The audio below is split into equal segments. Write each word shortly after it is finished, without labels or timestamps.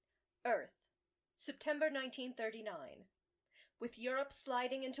Earth, September 1939. With Europe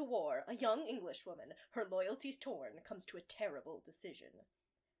sliding into war, a young Englishwoman, her loyalties torn, comes to a terrible decision.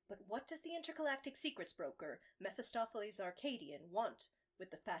 But what does the intergalactic secrets broker, Mephistophelirving Arkadiatel, want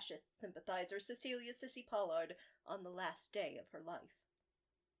with the fascist sympathizer Cecilia Sissy Pollard on the last day of her life?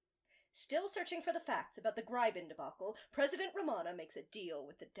 Still searching for the facts about the Greiben debacle, President Romana makes a deal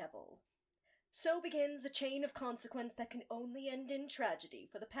with the devil. So begins a chain of consequence that can only end in tragedy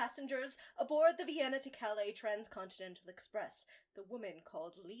for the passengers aboard the Vienna to Calais Transcontinental Express, the woman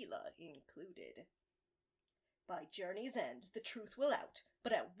called Leela included. By journey's end, the truth will out,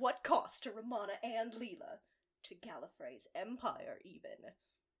 but at what cost to Romana and Leela? To Gallifrey's empire, even.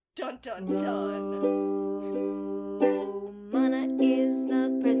 Dun dun dun! Romana is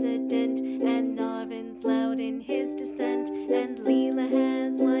the president, and Narvin's loud in his dissent, and Leela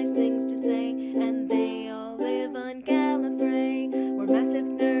has wise things to say, and they all live on Gallifrey. We're massive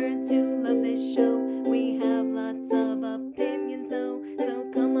nerds who love this show. We have lots of opinions though, so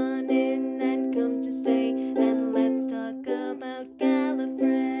come on in and come to stay, and let's talk about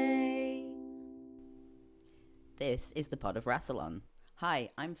Gallifrey. This is the Pod of Rassilon. Hi,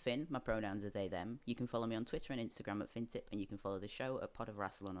 I'm Finn, my pronouns are they, them. You can follow me on Twitter and Instagram at FinTip, and you can follow the show at Pod of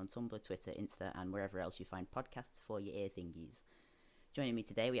Rassilon on Tumblr, Twitter, Insta, and wherever else you find podcasts for your ear thingies. Joining me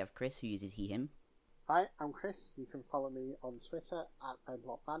today, we have Chris, who uses he, him. Hi, I'm Chris. You can follow me on Twitter at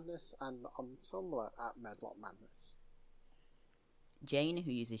MedlockMadness and on Tumblr at MedlockMadness. Jane,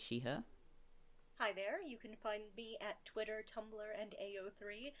 who uses she, her. Hi there, you can find me at Twitter, Tumblr, and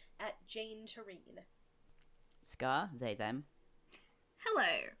AO3 at Jane Tureen. Scar, they, them. Hello.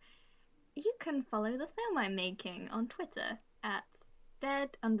 You can follow the film I'm making on Twitter at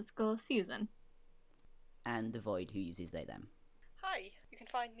dead_Susan. And the Void, who uses they, them. Hi, you can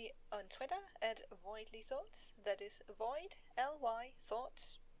find me on Twitter at VoidlyThoughts, that is Void, L-Y,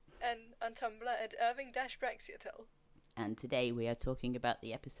 Thoughts, and on Tumblr at Irving-Brexiotel. And today we are talking about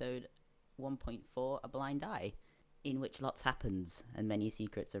the episode 1.4, A Blind Eye, in which lots happens and many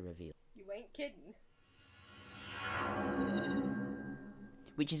secrets are revealed. You ain't kidding.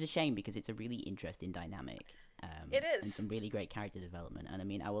 Which is a shame because it's a really interesting dynamic. It is. And some really great character development. And I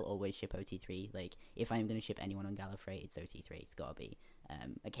mean, I will always ship OT3. Like, if I'm going to ship anyone on Gallifrey, it's OT3. It's got to be.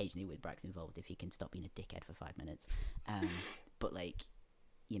 Occasionally with Brax involved if he can stop being a dickhead for 5 minutes. But, like,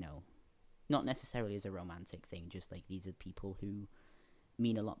 you know, not necessarily as a romantic thing. Just, like, these are people who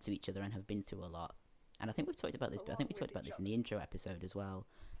mean a lot to each other and have been through a lot. And I think we've talked about this, but I think we talked about this in the intro episode as well,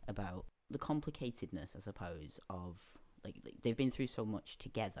 about the complicatedness, I suppose, of... Like they've been through so much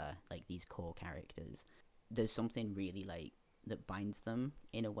together, like these core characters. There's something really like that binds them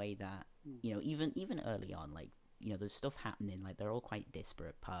in a way that, you know, even early on, like, you know, there's stuff happening, like they're all quite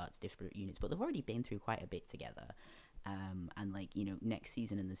disparate parts, disparate units, but they've already been through quite a bit together. And like, you know, next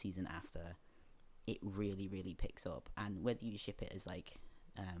season and the season after, it really, really picks up. And whether you ship it as like,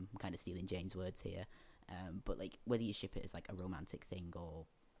 I'm kind of stealing Jane's words here, but like whether you ship it as like a romantic thing or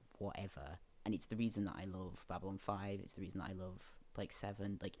whatever. And it's the reason that I love Babylon 5, it's the reason that I love Plague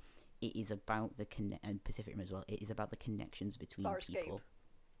 7, like, it is about and Pacific Rim as well, it is about the connections between people.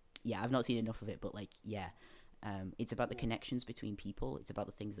 Yeah, I've not seen enough of it, but, like, yeah, it's about the connections between people, it's about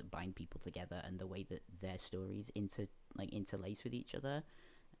the things that bind people together, and the way that their stories interlace with each other,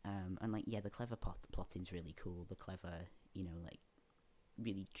 and, like, yeah, the clever plotting's really cool, the clever, you know, like,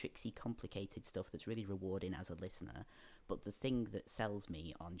 really tricksy, complicated stuff that's really rewarding as a listener. But the thing that sells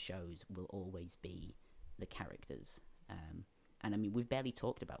me on shows will always be the characters. And I mean, we've barely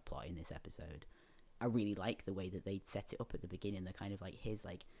talked about plot in this episode. I really like the way that they set it up at the beginning. They're kind of like, here's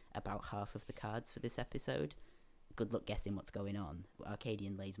like about half of the cards for this episode. Good luck guessing what's going on.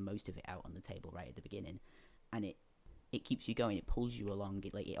 Arkadian lays most of it out on the table right at the beginning. And it keeps you going. It pulls you along.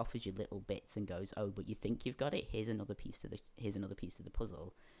 It offers you little bits and goes, oh, but you think you've got it? Here's another piece to the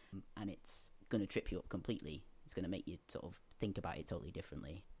puzzle. And it's going to trip you up completely. It's going to make you sort of think about it totally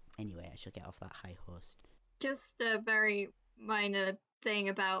differently. Anyway, I shall get off that high horse. Just a very minor thing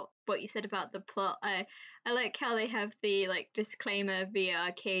about what you said about the plot. I like how they have the like disclaimer via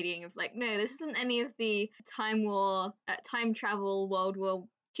Arkadian of like, no, this isn't any of the time travel, World War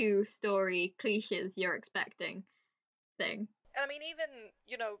II story cliches you're expecting thing. And I mean, even,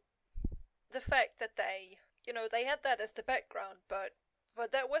 you know, the fact that they had that as the background, but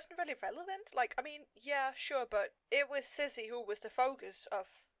that wasn't really relevant. Like, I mean, yeah, sure, but it was Sissy who was the focus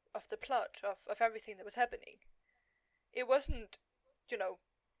of the plot, of everything that was happening. It wasn't, you know,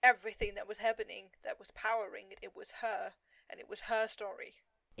 everything that was happening that was powering it. It was her, and it was her story.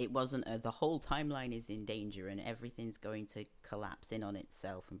 It wasn't the whole timeline is in danger and everything's going to collapse in on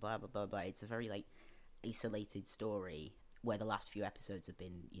itself and blah, blah, blah, blah. It's a very, like, isolated story. where the last few episodes have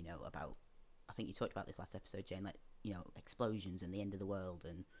been, you know, about, I think you talked about this last episode, Jane, like, you know, explosions and the end of the world,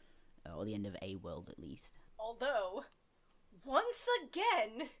 and or the end of a world at least. Although, once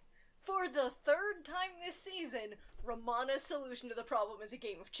again, for the third time this season, Romana's solution to the problem is a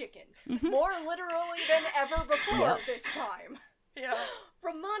game of chicken. More literally than ever before this time. Yeah.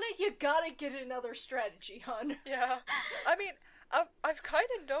 Romana, you gotta get another strategy, hun. Yeah. I mean, I've kind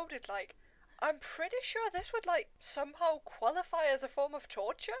of noted, like, I'm pretty sure this would, like, somehow qualify as a form of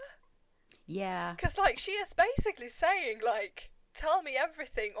torture. Yeah. Because, like, she is basically saying, like, tell me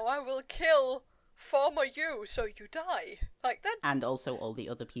everything or I will kill former you so you die. Like, that. And also all the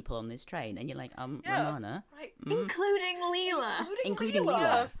other people on this train. And you're like, Yeah. Romana. Right. Including Leela. Including Leela.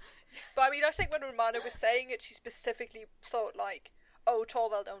 Yeah. But I mean, I think when Romana was saying it, she specifically thought, like, oh,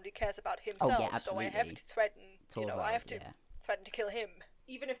 Torvald only cares about himself, yeah, so I have absolutely. to threaten, Torvald, I have to yeah. threaten to kill him.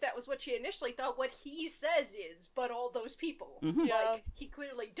 Even if that was what she initially thought, what he says is, but all those people. Yeah. Like, he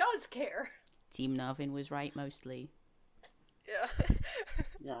clearly does care. Team Narvin was right, mostly. Yeah.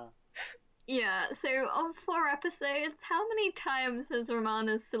 Yeah. Yeah, so on 4 episodes, how many times has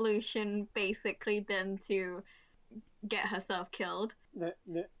Romana's solution basically been to get herself killed?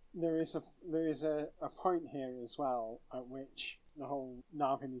 There is a point here as well at which the whole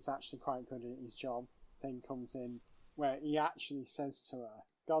Narvin is actually quite good at his job thing comes in, where he actually says to her,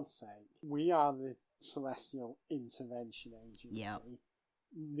 God's sake, we are the Celestial Intervention Agency. Yep.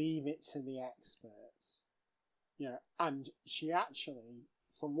 Leave it to the experts. Yeah, and she actually,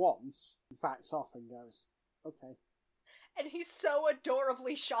 for once, backs off and goes, okay. And he's so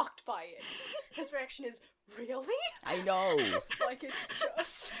adorably shocked by it. His reaction is, really? I know. Like, it's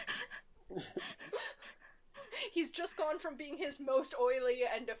just... He's just gone from being his most oily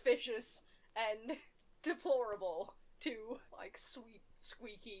and officious and deplorable to, like, sweet,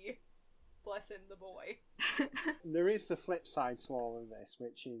 squeaky, bless him, the boy. There is the flip side to all of this,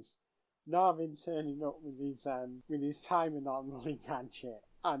 which is Narvin turning up with his time anomaly gadget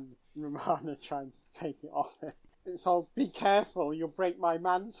and Romana trying to take it off him. It's all, be careful, you'll break my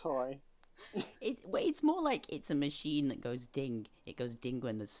man toy. It's more like it's a machine that goes ding. It goes ding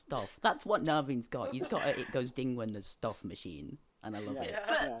when there's stuff. That's what Narvin's got. He's got a it goes ding when there's stuff machine. And I love it.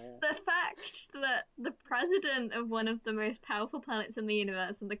 But the fact that the president of one of the most powerful planets in the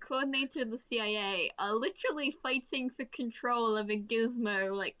universe and the coordinator of the CIA are literally fighting for control of a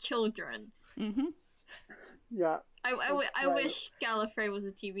gizmo like children. Mm-hmm. Yeah. I wish Gallifrey was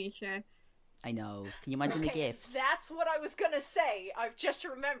a TV show. I know. Can you imagine the gifs? That's what I was gonna say. I've just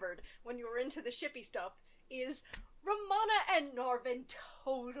remembered when you were into the shippy stuff is Romana and Narvin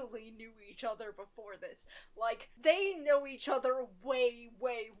totally knew each other before this. Like, they know each other way,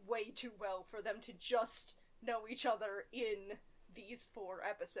 way, way too well for them to just know each other in these 4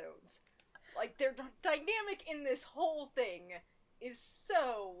 episodes. Like, their dynamic in this whole thing is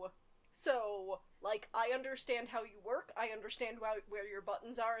so, like, I understand how you work, I understand where your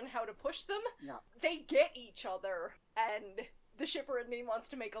buttons are and how to push them. Yeah. They get each other, and the shipper in me wants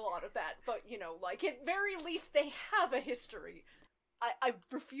to make a lot of that, but, you know, like, at very least they have a history. I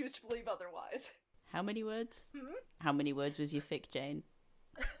refuse to believe otherwise. How many words? Hmm? How many words was your fic, Jane?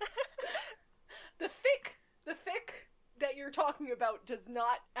 The fic that you're talking about does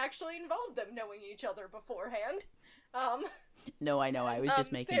not actually involve them knowing each other beforehand. No, I know. I was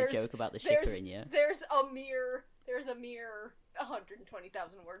just making a joke about the shipper in you. There's a mere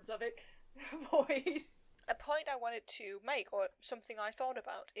 120,000 words of it void. A point I wanted to make, or something I thought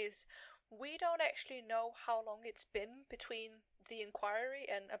about, is we don't actually know how long it's been between the inquiry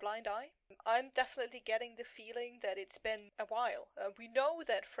and A Blind Eye. I'm definitely getting the feeling that it's been a while. We know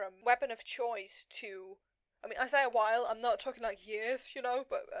that from Weapon of Choice to... I mean, I say a while, I'm not talking like years, you know,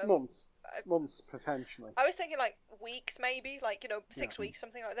 but... Months, potentially. I was thinking like weeks, maybe, like, you know, 6 weeks,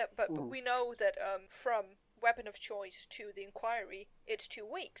 something like that, but we know that from Weapon of Choice to the inquiry, it's 2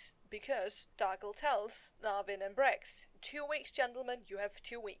 weeks, because Dargle tells Narvin and Brex, 2 weeks, gentlemen, you have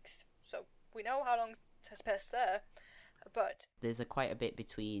 2 weeks. So we know how long has passed there, but... There's quite a bit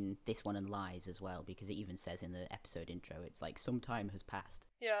between this one and Lies as well, because it even says in the episode intro, it's like, some time has passed.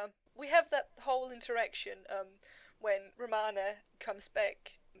 Yeah, we have that whole interaction when Romana comes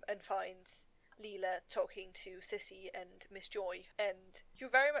back and finds Leela talking to Sissy and Miss Joy, and you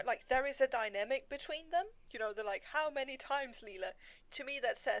very much, like, there is a dynamic between them. You know, they're like, how many times, Leela? To me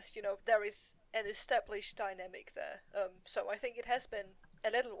that says, you know, there is an established dynamic there. So I think it has been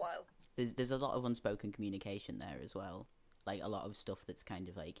a little while. There's a lot of unspoken communication there as well. Like, a lot of stuff that's kind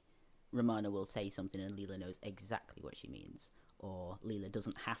of like, Romana will say something and Leela knows exactly what she means. or Leela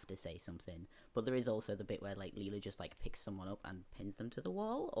doesn't have to say something. But there is also the bit where, like, Leela just, like, picks someone up and pins them to the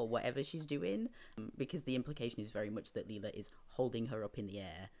wall, or whatever she's doing, because the implication is very much that Leela is holding her up in the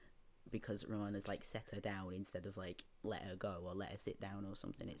air because Romana's, like, set her down instead of, like, let her go or let her sit down or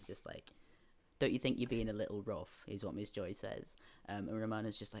something. It's just like, don't you think you're being a little rough, is what Miss Joy says. And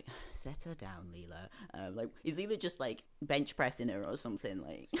Romana's just like, set her down, Leela. Like, is Leela just, like, bench pressing her or something?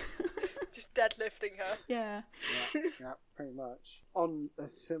 Like, just deadlifting her. Yeah. Yeah, pretty much. On a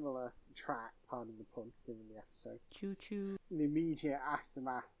similar track, pardon the pun, given the episode. Choo-choo. The immediate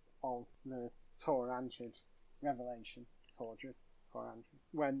aftermath of the Torangid revelation. Torangid.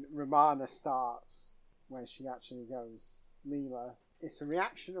 When Romana starts, where she actually goes, Leela, it's a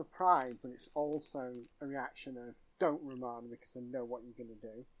reaction of pride, but it's also a reaction of, don't, Romana, because I know what you're going to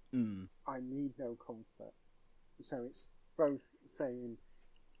do. I need no comfort. So it's both saying,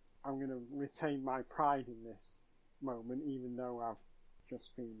 I'm going to retain my pride in this moment, even though I've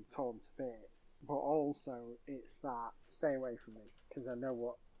just been torn to bits. But also, it's that, stay away from me, because I know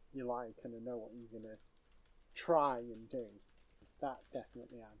what you like and I know what you're going to try and do. That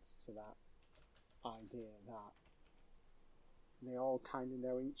definitely adds to that idea that they all kind of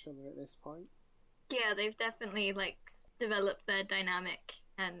know each other at this point. Yeah, they've definitely, like, developed their dynamic.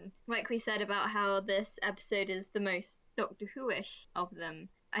 And like we said about how this episode is the most Doctor Who-ish of them,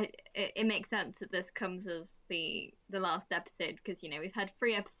 it makes sense that this comes as the last episode, because, you know, we've had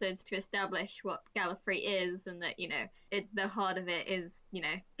 3 episodes to establish what Gallifrey is, and that, you know, the heart of it is, you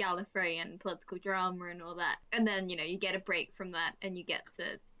know, Gallifrey and political drama and all that. And then, you know, you get a break from that and you get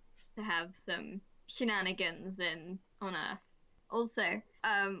to have some shenanigans on Earth. Also,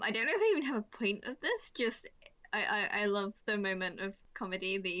 I don't know if I even have a point of this, just I love the moment of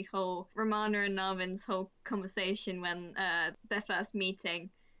comedy, the whole Romana and Narvin's whole conversation when their first meeting,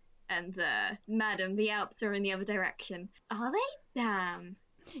 and Madam, the Alps are in the other direction. Are they? Damn.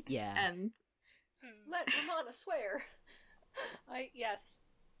 Yeah. And let Romana swear. Yes.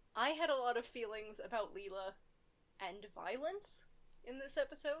 I had a lot of feelings about Leela and violence in this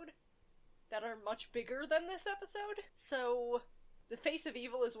episode that are much bigger than this episode. So, The Face of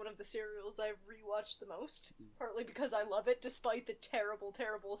Evil is one of the serials I've rewatched the most, partly because I love it despite the terrible,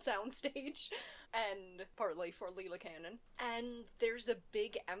 terrible soundstage, and partly for Leela canon. And there's a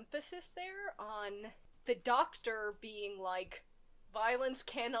big emphasis there on the Doctor being like, violence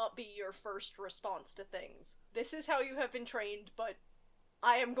cannot be your first response to things. This is how you have been trained, but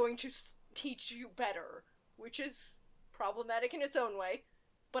I am going to teach you better, which is problematic in its own way.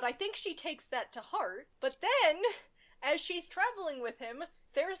 But I think she takes that to heart. But then, as she's traveling with him,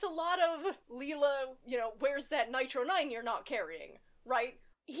 there's a lot of, Leela, you know, where's that Nitro 9 you're not carrying, right?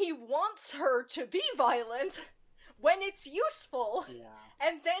 He wants her to be violent when it's useful,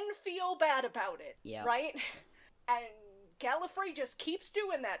 and then feel bad about it, right? And Gallifrey just keeps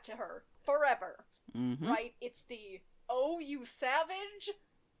doing that to her forever, right? It's the, oh, you savage,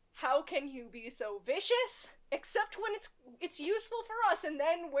 how can you be so vicious? Except when it's useful for us, and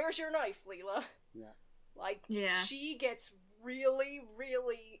then where's your knife, Leela? Like, she gets really,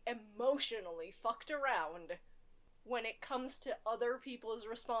 really emotionally fucked around when it comes to other people's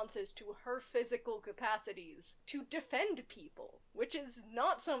responses to her physical capacities to defend people, which is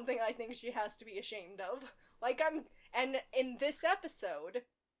not something I think she has to be ashamed of. Like, and in this episode,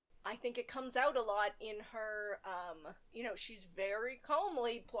 I think it comes out a lot in her, you know, she's very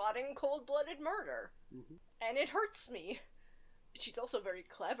calmly plotting cold-blooded murder. And it hurts me. She's also very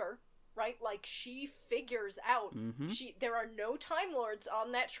clever, right? Like, she figures out, there are no Time Lords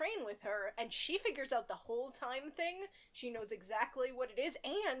on that train with her, and she figures out the whole time thing. She knows exactly what it is,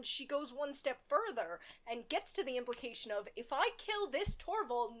 and she goes one step further and gets to the implication of, if I kill this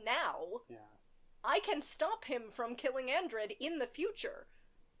Torvald now, I can stop him from killing Andred in the future.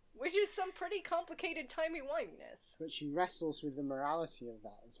 Which is some pretty complicated timey-wiminess. But she wrestles with the morality of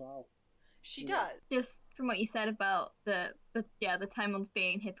that as well. She does. Just from what you said about the Time Lords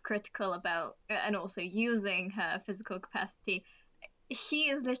being hypocritical about, and also using her physical capacity, she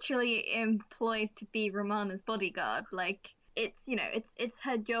is literally employed to be Romana's bodyguard. Like, it's, you know, it's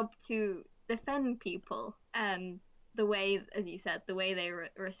her job to defend people, and the way, as you said, the way they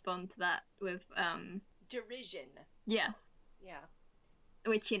respond to that with derision. Yes. Yeah.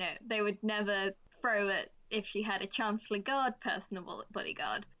 Which, you know, they would never throw it if she had a Chancellor Guard personal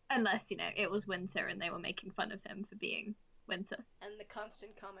bodyguard. Unless, you know, it was Winter and they were making fun of him for being Winter. And the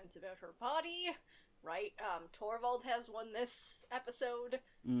constant comments about her body, right? Torvald has one this episode.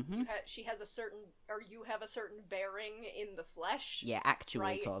 She has a certain, or you have a certain bearing in the flesh. Yeah, actual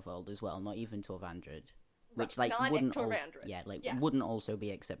right? Torvald as well, not even Torvandred. Right, Which, like, wouldn't Torvandred. wouldn't also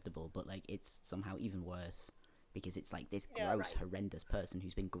be acceptable, but, like, it's somehow even worse because it's like this Yeah, gross, right. horrendous person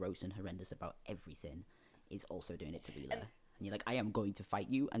who's been gross and horrendous about everything is also doing it to Leela. And you're like, I am going to fight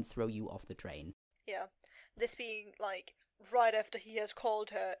you and throw you off the train. Yeah. This being, like, right after he has called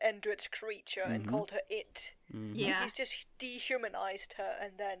her Endrit's creature and called her it. Yeah. He's just dehumanized her,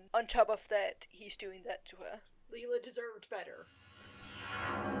 and then, on top of that, he's doing that to her. Leela deserved better.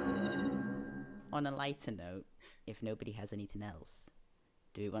 On a lighter note, if nobody has anything else,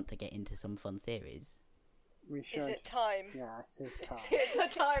 do we want to get into some fun theories? We should. Is it time? Yeah, it is time. The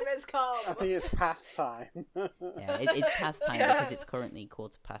time has come. I think it's past time. Yeah, it's past time Yeah. because it's currently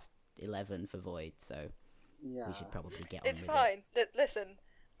 11:15 for Void, so Yeah. we should probably get on It's with fine. Listen,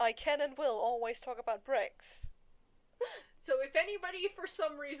 I can and will always talk about bricks. So if anybody, for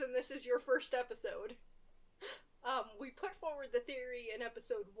some reason, this is your first episode, we put forward the theory in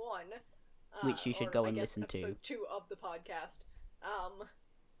episode 1. Which you should or go I and guess listen to. episode 2 of the podcast.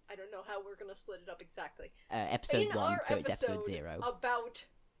 I don't know how we're going to split it up exactly. Episode In 1, our so it's episode 0. About...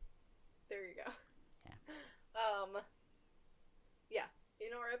 There you go. Yeah. Yeah.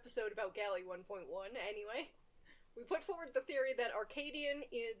 In our episode about Galley 1.1, anyway, we put forward the theory that Arkadian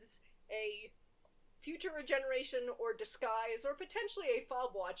is a future regeneration or disguise, or potentially a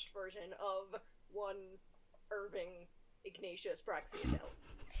fob-watched version of one Irving Ignatius Praxiatel.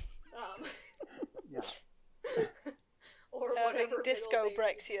 Yeah. Or Having whatever Disco middle name-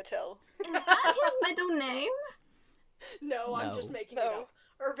 Brexiatel. Is that his middle name? No, I'm No. just making No. it up.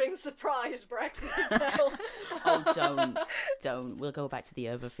 Irving Surprise Praxiatel. Oh, don't. We'll go back to the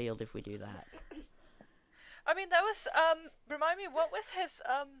Overfield if we do that. I mean, that was, remind me, what was his,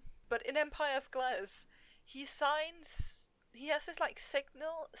 but in Empire of Glass, he has this, like,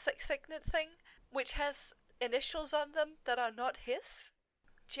 signet thing, which has initials on them that are not his.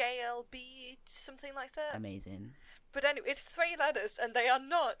 JLB, something like that. Amazing. But anyway, it's 3 letters, and they are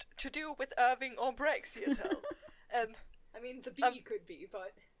not to do with Irving or Brexiatel. I mean, the B could be,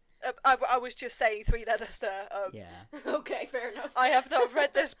 but... I was just saying 3 letters there. Yeah. Okay, fair enough. I have not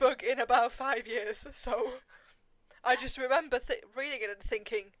read this book in about 5 years, so I just remember reading it and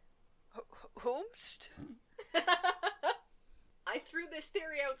thinking, whomst? I threw this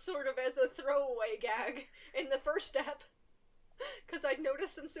theory out sort of as a throwaway gag in the first step, because I'd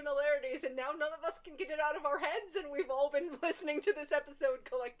noticed some similarities, and now none of us can get it out of our heads, and we've all been listening to this episode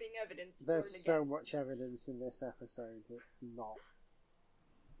collecting evidence. for There's and so against. much evidence in this episode. It's not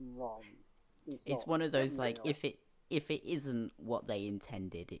wrong. It's not one of those, like, unreal. if it isn't what they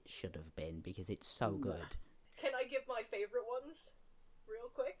intended, it should have been, because it's so Yeah. good. Can I give my favorite ones real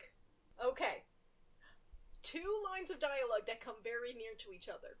quick? Okay. 2 lines of dialogue that come very near to each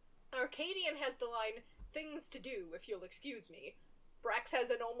other. Arkadian has the line, "Things to do, if you'll excuse me." Brax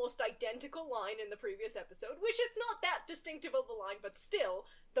has an almost identical line in the previous episode, which it's not that distinctive of a line, but still,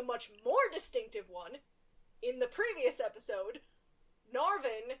 the much more distinctive one, in the previous episode,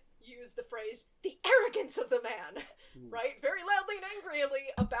 Narvin used the phrase, "the arrogance of the man," right? Very loudly and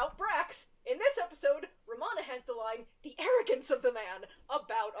angrily about Brax. In this episode, Romana has the line, "the arrogance of the man,"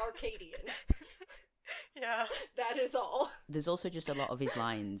 about Arkadian. Yeah. That is all. There's also just a lot of his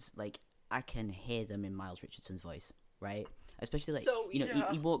lines, like, I can hear them in Miles Richardson's voice, right? Especially, like, So, you know,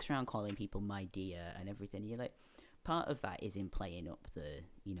 yeah. he walks around calling people my dear and everything. You're like, part of that is in playing up the,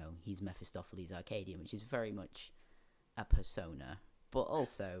 you know, he's Mephistopheles Arkadian, which is very much a persona. But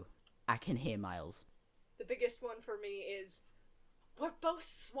also, I can hear Miles. The biggest one for me is, "We're both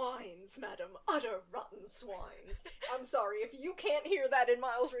swines, madam, utter rotten swines." I'm sorry, if you can't hear that in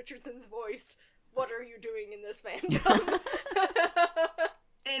Miles Richardson's voice, what are you doing in this fandom?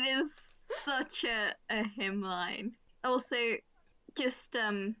 It is such a hymn line. Also, just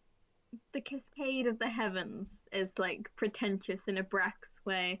the cascade of the heavens is like pretentious in a Brax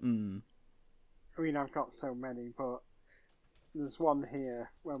way. I mean, I've got so many, but there's one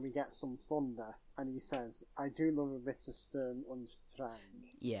here when we get some thunder, and he says, "I do love a bit of Stern und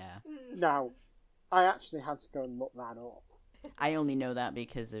Drang." Yeah. Now, I actually had to go and look that up. I only know that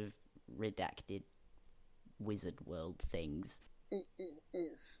because of redacted Wizard World things.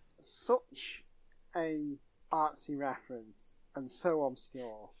 It's such a artsy reference and so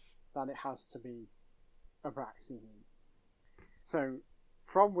obscure that it has to be a Braxism. So,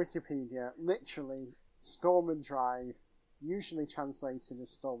 from Wikipedia, literally, storm and drive, usually translated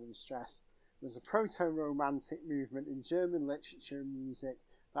as storm and stress, was a proto-romantic movement in German literature and music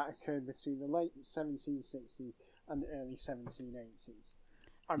that occurred between the late 1760s and early 1780s.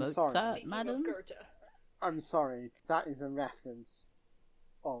 I'm Mozart, sorry. Speaking madam? of Goethe. I'm sorry. That is a reference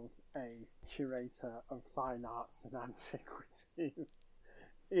of a curator of fine arts and antiquities.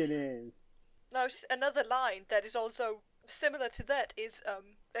 It is. Now, another line that is also similar to that is,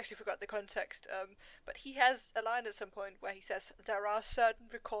 actually forgot the context, but he has a line at some point where he says, "There are certain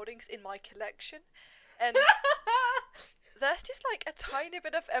recordings in my collection," and there's just, like, a tiny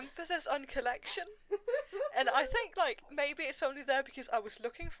bit of emphasis on collection, and I think, like, maybe it's only there because I was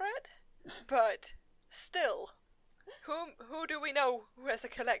looking for it, but still, who do we know who has a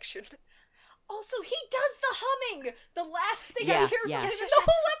collection? Also, he does the humming! The last thing I Yeah, hear yeah. from him Yes, in yes, the yes.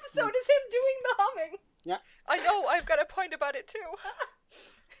 whole episode is him doing the humming! Yeah. I know, I've got a point about it too.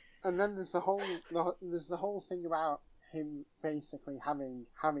 And then there's the whole thing about him basically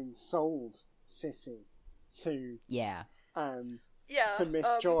having sold Sissy to Yeah. to Miss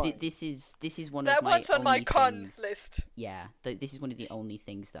Joy. This is one That of my one's on my only con things- list. Yeah, this is one of the only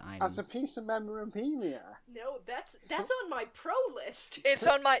things that I'm. As a piece of memorabilia. No, that's on my pro list.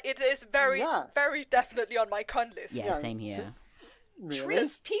 It is very, Yeah. very definitely on my con list. Yeah, Yeah, same here. Really?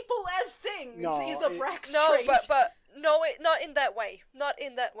 Treats people as things No, is a it's- Brax No, trait. but no, not in that way. Not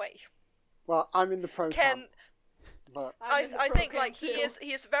in that way. Well, I'm in the pro camp, but I'm in the I pro think, camp like, too.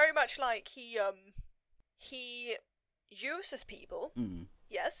 he is very much like he uses people. Mm.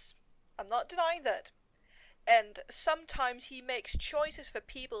 Yes, I'm not denying that. And sometimes he makes choices for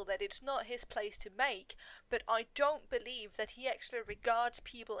people that it's not his place to make, but I don't believe that he actually regards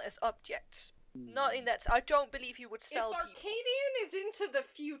people as objects. Not in that. I don't believe he would sell if people. Arkadian is into the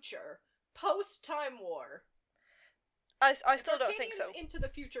future, post-Time War, I still don't think Arkadian's so. into the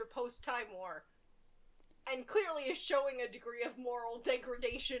future post-Time War, and clearly is showing a degree of moral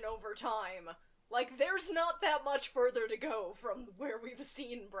degradation over time. Like, there's not that much further to go from where we've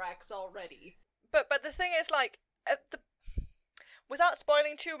seen Brax already. But the thing is, like, without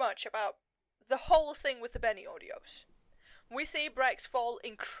spoiling too much about the whole thing with the Benny audios, we see Brax fall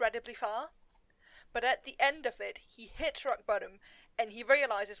incredibly far, but at the end of it, he hits rock bottom, and he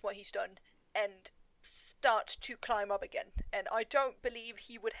realizes what he's done, and starts to climb up again. And I don't believe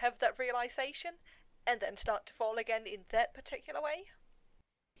he would have that realization, and then start to fall again in that particular way.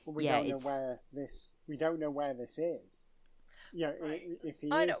 we Yeah, don't know it's- where this is. You know, Right. if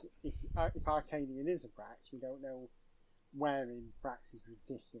he I is, know. if Arkadian is a Brax, we don't know where in Brax's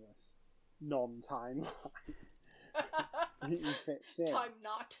ridiculous non-timeline he fits in. Time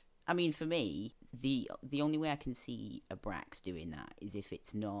not. I mean, for me, the only way I can see a Brax doing that is if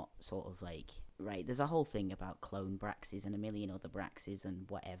it's not sort of like, right, there's a whole thing about clone Braxes and a million other Braxes and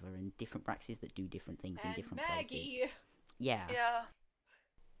whatever, and different Braxes that do different things in And different Maggie. places. Yeah. Yeah.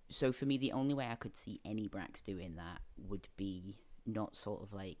 So for me, the only way I could see any Brax doing that would be not sort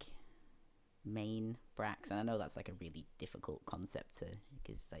of like main Brax, and I know that's like a really difficult concept to,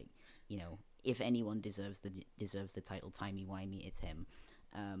 because, like, you know, if anyone deserves the title timey-wimey, it's him.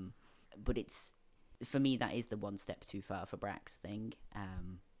 But it's, for me, that is the one step too far for Brax thing.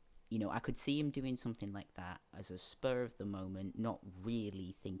 You know, I could see him doing something like that as a spur of the moment, not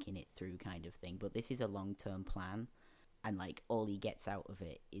really thinking it through kind of thing, but this is a long-term plan, and, like, all he gets out of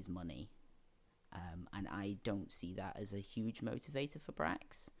it is money. And I don't see that as a huge motivator for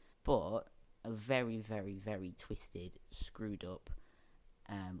Brax, but a very, very, very twisted, screwed up,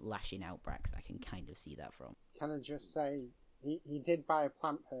 lashing out Brax, I can kind of see that from. Can I just say, he did buy a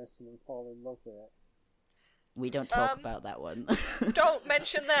plant person and fall in love with it. We don't talk about that one. Don't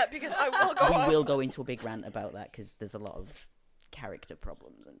mention that, because I will go We off. will go into a big rant about that, because there's a lot of character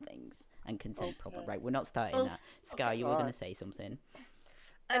problems and things, and consent problems. Right, we're not starting that. Scar, you were going to say something.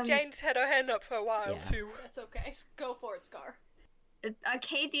 And Jane's had her hand up for a while, Yeah. too. That's okay. Go for it, Scar.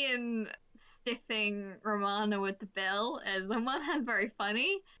 Arkadian stiffing Romana with the bill is on one hand very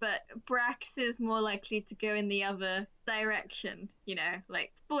funny, but Brax is more likely to go in the other direction, you know,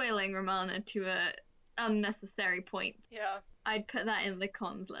 like spoiling Romana to a unnecessary point. Yeah. I'd put that in the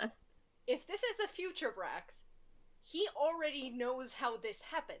cons list. If this is a future Brax, he already knows how this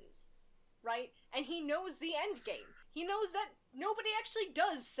happens, right? And he knows the end game. He knows that nobody actually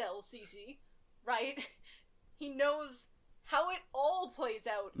does sell Cece, right? He knows how it all plays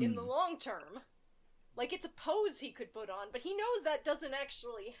out in the long term. Like, it's a pose he could put on, but he knows that doesn't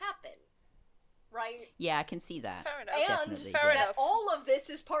actually happen, right? Yeah, I can see that. Fair enough. And Definitely, Fair yeah. that all of this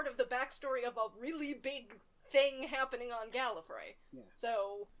is part of the backstory of a really big thing happening on Gallifrey. Yeah.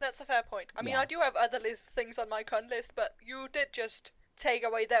 So, That's a fair point. I mean, Yeah. I do have other things on my con list, but you did just take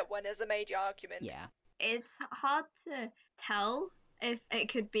away that one as a major argument. Yeah. It's hard to tell if it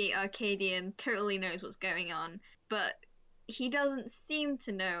could be Arkadian totally knows what's going on, but he doesn't seem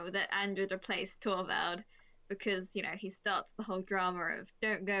to know that Andred replaced Torvald because, you know, he starts the whole drama of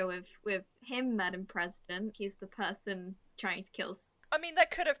don't go with him, Madam President. He's the person trying to kill. I mean,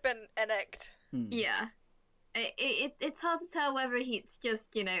 that could have been an act. Hmm. Yeah. It's hard to tell whether it's just,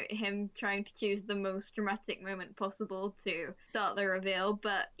 him trying to choose the most dramatic moment possible to start the reveal,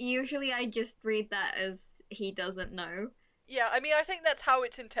 but usually I just read that as he doesn't know. Yeah, I mean, I think that's how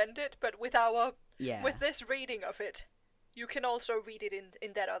it's intended, but with this reading of it, you can also read it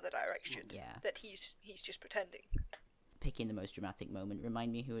in that other direction. Yeah. That he's just pretending. Picking the most dramatic moment.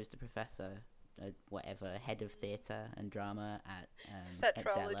 Remind me who is the professor, whatever, head of theatre and drama at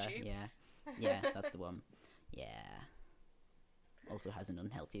Theatrology. Yeah, that's the one. Yeah. Also has an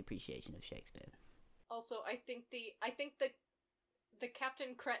unhealthy appreciation of Shakespeare. Also, I think the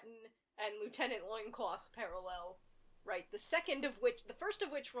Captain Cretin and Lieutenant Loincloth parallel, right? The first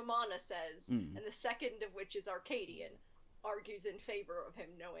of which Romana says, and the second of which is Arkadian, argues in favor of him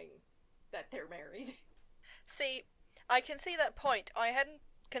knowing that they're married. See, I can see that point. I hadn't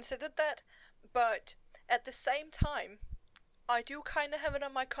considered that, but at the same time, I do kind of have it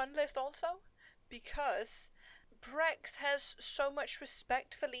on my con list also, because Brex has so much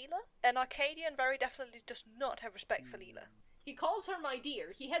respect for Leela, and Arkadian very definitely does not have respect for Leela. He calls her my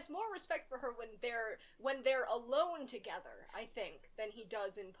dear. He has more respect for her when they're alone together, I think, than he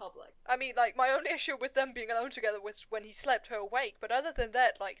does in public. I mean, like, my only issue with them being alone together was when he slept her awake, but other than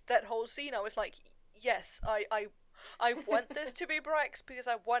that, like, that whole scene, I was like, yes, I want this to be Brex, because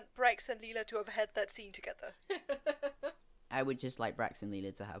I want Brex and Leela to have had that scene together. I would just like Brax and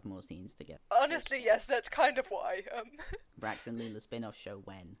Leela to have more scenes together. Honestly, yes, that's kind of why. Brax and Leela spin-off show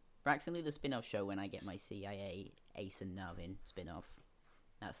when? Brax and Leela spin-off show when I get my CIA Ace and Narvin spin-off.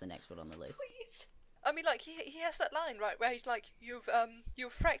 That's the next one on the list. Please. I mean, like, he has that line, right, where he's like,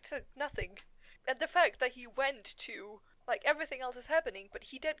 you've fractured nothing. And the fact that he went to, like, everything else is happening, but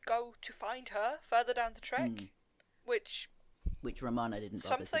he did go to find her further down the track, which Romana didn't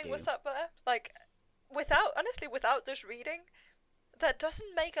bother to do. Something was up there. Like, without this reading, that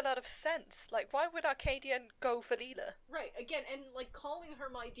doesn't make a lot of sense. Like, why would Arkadian go for Leela? Right, again, and, like, calling her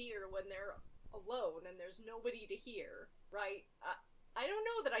my dear when they're alone and there's nobody to hear, right? I don't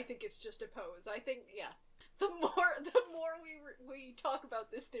know that I think it's just a pose. I think, yeah. The more we talk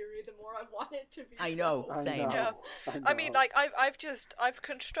about this theory, the more I want it to be I know, so. same. Yeah. I mean, like, I've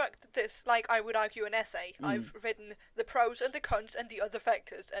constructed this, like, I would argue an essay. I've written the pros and the cons and the other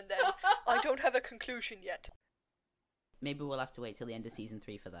factors, and then I don't have a conclusion yet. Maybe we'll have to wait till the end of season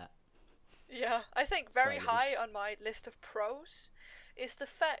 3 for that. Yeah, I think very high on my list of pros is the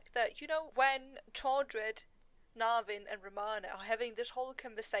fact that, when Tordred, Narvin and Romana are having this whole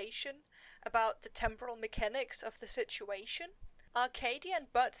conversation about the temporal mechanics of the situation, Arkadian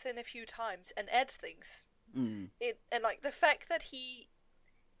butts in a few times and adds things. And like the fact that he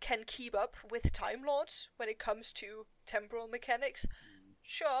can keep up with Time Lords when it comes to temporal mechanics.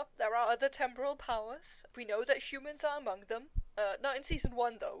 Sure, there are other temporal powers. We know that humans are among them. Not in season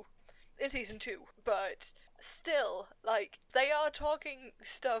 1 though. In season 2. But still, like, they are talking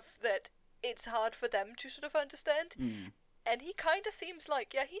stuff that it's hard for them to sort of understand. And he kind of seems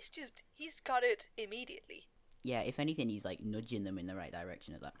like, yeah, he's got it immediately. Yeah, if anything, he's, like, nudging them in the right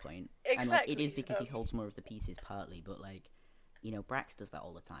direction at that point. Exactly. And, like, it is because he holds more of the pieces partly, but, like, Brax does that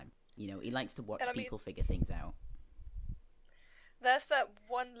all the time. He likes to watch people figure things out. There's that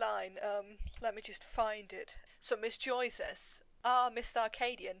one line, let me just find it. So Miss Joy says, Mr.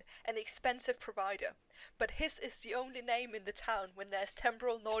 Arkadian, an expensive provider, but his is the only name in the town when there's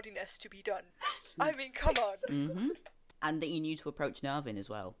temporal naughtiness to be done. I mean, come on. And that he knew to approach Narvin as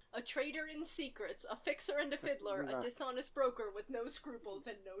well. A trader in secrets, a fixer and a fiddler, a dishonest broker with no scruples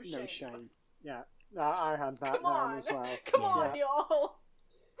and no shame. No shame. Yeah, I had that down as well. Come on, y'all.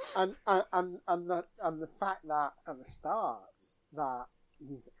 And the fact that at the start that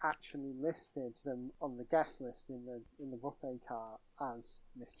he's actually listed them on the guest list in the buffet cart as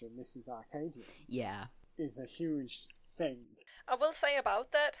Mr. and Mrs. Arkadian. Yeah, is a huge thing. I will say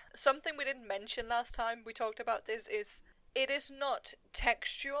about that, something we didn't mention last time we talked about this is, it is not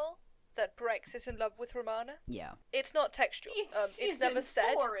textual that Brex is in love with Romana. Yeah. It's not textual. It's never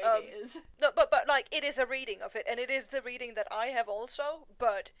said. It is. No, but like, it is a reading of it, and it is the reading that I have also,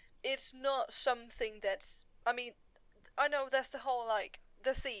 but it's not something that's, I mean, I know there's the whole, like,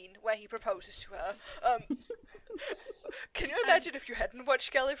 the scene where he proposes to her. Can you imagine if you hadn't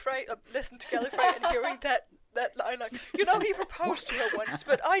watched Gallifrey, listened to Gallifrey and hearing that line, like, he proposed to her once,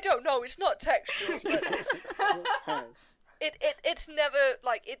 but I don't know, it's not textual, but it's never,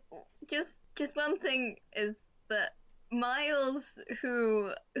 like, it... Just one thing is that Miles,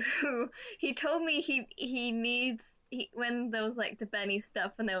 who he told me he needs, when there was, like, the Benny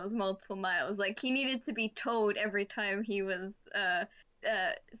stuff and there was multiple Miles, like, he needed to be told every time he was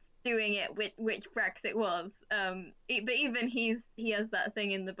doing it which Brax it was. But even he has that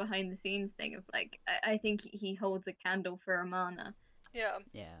thing in the behind the scenes thing of like I think he holds a candle for Romana. Yeah.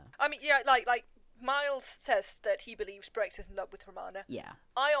 Yeah. I mean, yeah, like Miles says that he believes Brex is in love with Romana. Yeah.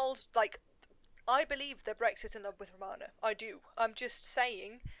 I believe that Brex is in love with Romana. I do. I'm just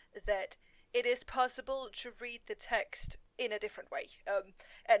saying that it is possible to read the text in a different way.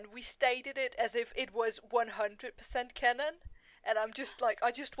 And we stated it as if it was 100% canon. And I'm just like,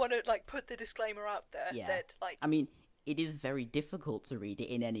 I just want to like put the disclaimer out there that like. I mean, it is very difficult to read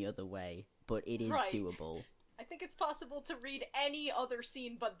it in any other way, but it is doable. I think it's possible to read any other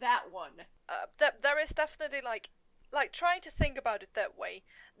scene but that one. There is definitely like trying to think about it that way,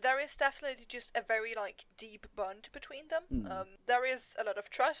 there is definitely just a very like deep bond between them. There is a lot of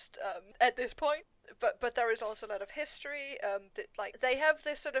trust at this point, but there is also a lot of history. That, like they have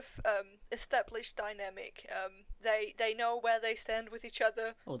this sort of established dynamic. They know where they stand with each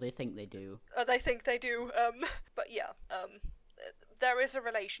other. Or they think they do. They think they do. But yeah, there is a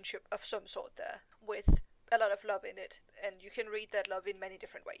relationship of some sort there with a lot of love in it, and you can read that love in many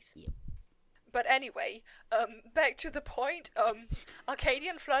different ways. Yep. But anyway, back to the point,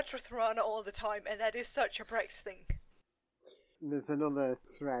 Arkadian flirts with Romana all the time, and that is such a Brex thing. There's another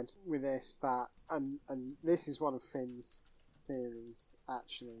thread with this that, and this is one of Finn's theories,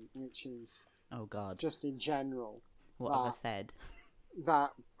 actually, which is... Oh god. Just in general. What have I said?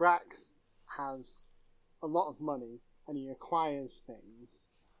 That Brax has a lot of money, and he acquires things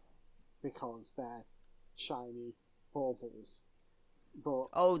because they're shiny baubles. But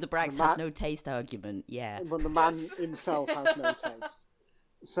the Brax has no taste argument, yeah. But the man himself has no taste.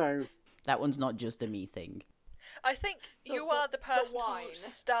 So... That one's not just a me thing. I think you are the person who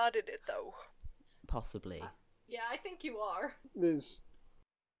started it, though. Possibly. Yeah, I think you are. There's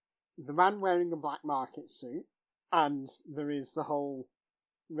the man wearing a black market suit, and there is the whole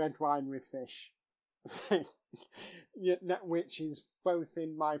red wine with fish thing, which is both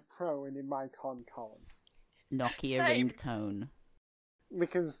in my pro and in my con column. Nokia ringtone.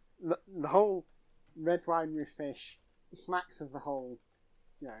 Because the whole red wine with fish smacks of the whole,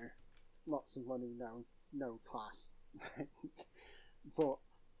 lots of money, no class thing. But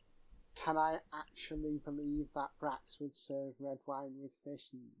can I actually believe that Brax would serve red wine with fish?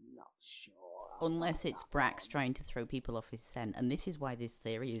 Not sure. Unless it's Brax trying to throw people off his scent. And this is why this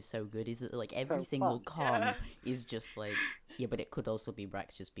theory is so good, is that like every single con is just like, yeah, but it could also be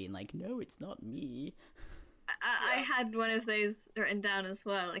Brax just being like, no, it's not me. I had one of those written down as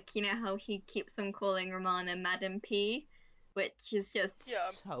well. Like, you know how he keeps on calling Romana Madam P, which is just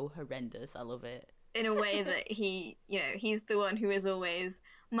so horrendous. I love it. In a way that he, he's the one who is always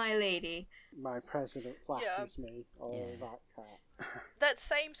my lady. My president flatters me, all that crap. That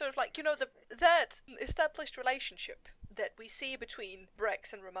same sort of like, that established relationship that we see between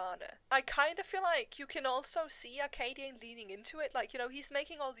Brex and Romana. I kind of feel like you can also see Arkadian leaning into it. Like, he's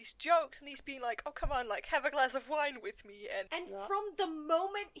making all these jokes and he's being like, oh, come on, like, have a glass of wine with me. And from the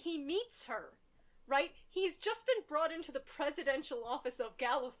moment he meets her, right, he's just been brought into the presidential office of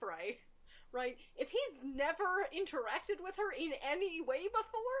Gallifrey, right? If he's never interacted with her in any way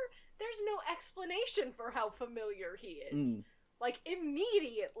before, there's no explanation for how familiar he is. Like,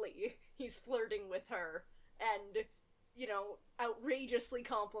 immediately he's flirting with her and... outrageously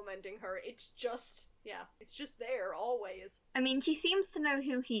complimenting her. It's just there, always. I mean, she seems to know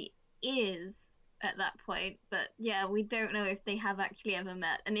who he is at that point, but we don't know if they have actually ever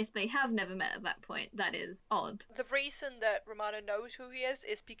met, and if they have never met at that point, that is odd. The reason that Romana knows who he is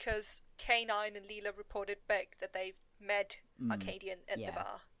because K9 and Leela reported back that they've met Arkadian at the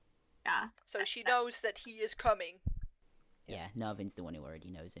bar. Yeah. So she knows that he is coming. Yeah, Narvin's the one who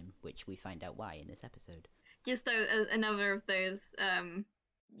already knows him, which we find out why in this episode. Just another of those,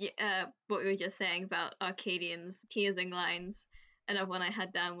 what we were just saying about Arkadian's teasing lines. Another one I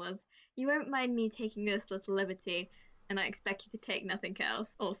had down was, you won't mind me taking this little liberty, and I expect you to take nothing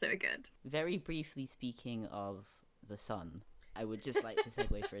else. Also good. Very briefly speaking of the sun, I would just like to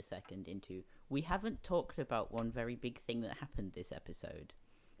segue for a second into, we haven't talked about one very big thing that happened this episode.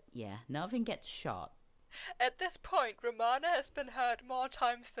 Yeah, Narvin gets shot. At this point, Romana has been hurt more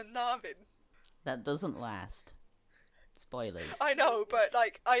times than Narvin. That doesn't last. Spoilers. I know, but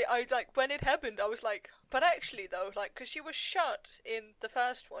I when it happened, I was like, but actually though, because she was shot in the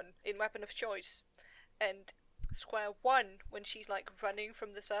first one, in Weapon of Choice, and Square One, when she's running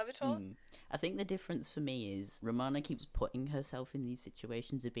from the servitor. I think the difference for me is Romana keeps putting herself in these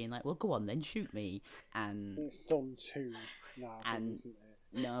situations of being like, well, go on then, shoot me. And it's done too, Narvin, isn't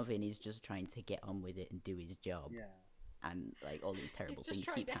it? Narvin is just trying to get on with it and do his job. Yeah. And all these terrible things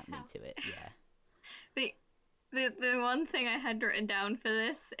keep happening to it, The one thing I had written down for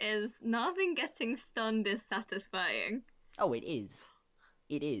this is Narvin getting stunned is satisfying. Oh, it is.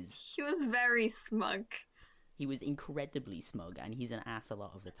 It is. He was very smug. He was incredibly smug, and he's an ass a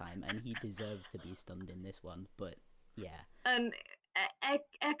lot of the time, and he deserves to be stunned in this one, but yeah. And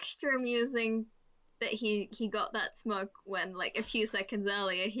extra amusing that he got that smug when, like, a few seconds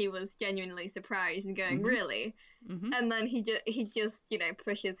earlier he was genuinely surprised and going, really? And then he just, you know,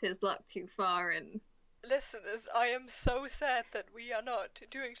 pushes his luck too far and... Listeners, I am so sad that we are not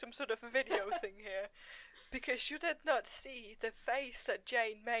doing some sort of a video thing here, because you did not see the face that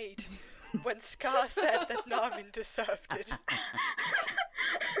Jane made when Scar said that Narvin deserved it.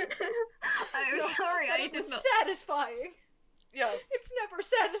 I'm sorry, I it did was not... satisfying. Yeah. It's never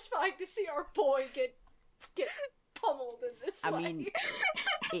satisfying to see our boy get pummeled in this way. I mean,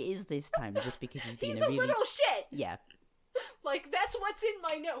 it is this time just because he's being He's a a really... little shit! Yeah. Like, that's what's in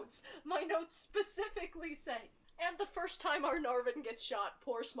my notes. My notes specifically say, and the first time our Narvin gets shot,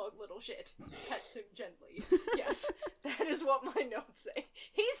 poor smug little shit. Pets him gently. Yes, that is what my notes say.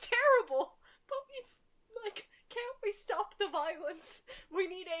 He's terrible, but he's, like, can't we stop the violence? We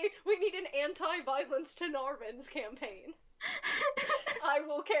need an anti-violence to Narvins campaign. I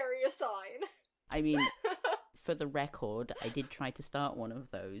will carry a sign. I mean, for the record, I did try to start one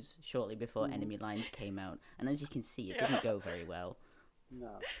of those shortly before Enemy Lines came out, and as you can see, it didn't go very well.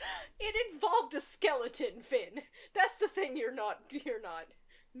 No. It involved a skeleton, Finn. That's the thing you're not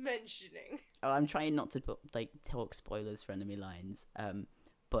mentioning. Oh, I'm trying not to talk spoilers for Enemy Lines,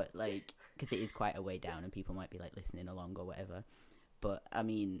 but like, because it is quite a way down, and people might be like listening along or whatever. But I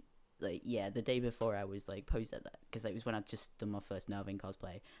mean, like, yeah, the day before I was like posed at that, because it was when I'd just done my first Narvin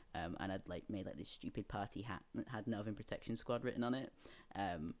cosplay, and I'd like made like this stupid party hat that had Narvin Protection Squad written on it,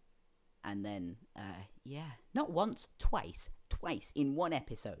 and then not once, twice in one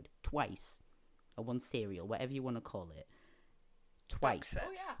episode, or one serial, whatever you want to call it, twice.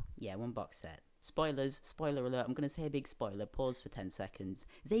 Oh yeah. Yeah, one box set. Spoiler alert, I'm going to say a big spoiler, pause for 10 seconds.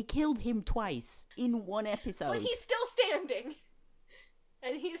 They killed him twice in one episode. But he's still standing.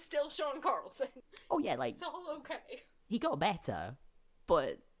 And he's still Sean Carlson. Oh yeah, like... It's all okay. He got better,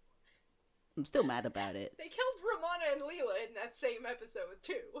 but I'm still mad about it. They killed Romana and Leela in that same episode,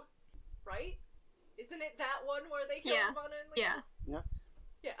 too. Right? Isn't it that one where they killed Romana and Leela? Yeah.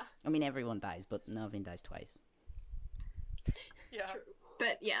 Yeah. I mean, everyone dies, but Narvin dies twice. Yeah. True.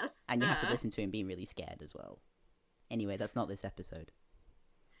 But yes. And you have to listen to him being really scared as well. Anyway, that's not this episode.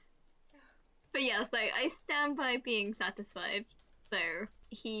 But yes, like, I stand by being satisfied. So,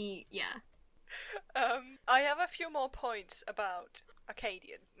 I have a few more points about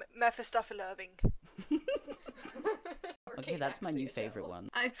Arkadian. Mephistophelirving. Okay, that's my new favourite one.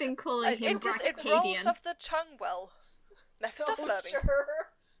 I've been calling him it rolls off the tongue well. Mephistophelirving. Oh, sure.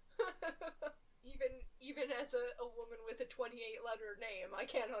 Even as a woman with a 28-letter name, I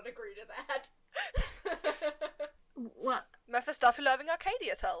cannot agree to that. What? Mephistophelirving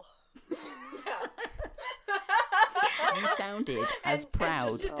Arkadiatel. Yeah. You sounded as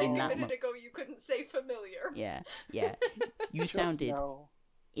proud just to in think that a minute ago you couldn't say familiar. Yeah. You sounded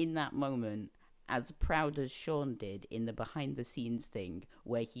in that moment as proud as Sean did in the behind-the-scenes thing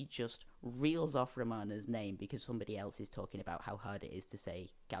where he just reels off Romana's name because somebody else is talking about how hard it is to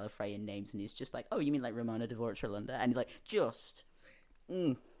say Gallifreyan names, and he's just like, oh, you mean like Romana de Vortrelunda? And you're like,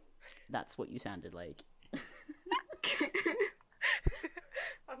 that's what you sounded like.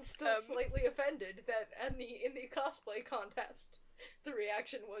 I'm still slightly offended that in the cosplay contest, the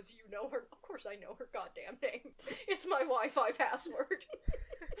reaction was, you know her. Of course I know her goddamn name. It's my Wi-Fi password.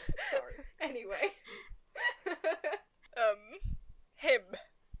 Sorry. Anyway. Him.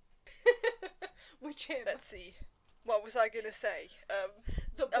 Which him? Let's see. What was I gonna say?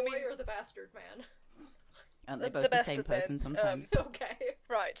 The boy or the bastard man? Aren't they both the same person sometimes? Okay.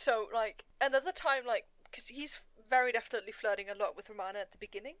 Right, so, like, another time, like, because he's very definitely flirting a lot with Romana at the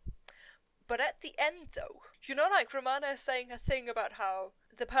beginning. But at the end, though, you know, like, Romana is saying a thing about how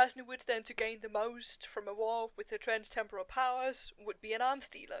the person who would stand to gain the most from a war with the transtemporal powers would be an arms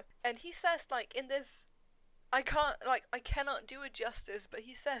dealer. And he says, like, in this, I cannot do it justice, but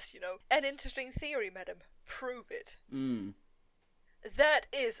he says, you know, an interesting theory, madam. Prove it. That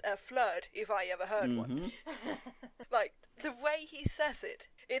is a flirt, if I ever heard one. Like, the way he says it,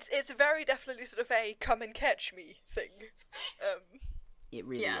 it's very definitely sort of a come and catch me thing. It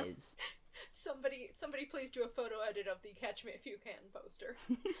really is. Somebody please do a photo edit of the Catch Me If You Can poster.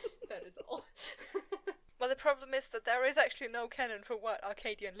 That is all. Well, the problem is that there is actually no canon for what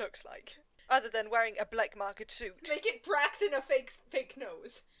Arkadian looks like, other than wearing a black market suit. Make it Brax in a fake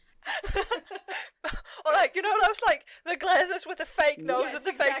nose. Or like, you know those like the glasses with the fake nose Yes, and the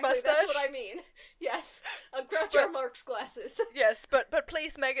exactly, fake mustache? That's what I mean. Yes, Groucho Marx glasses. Yes, but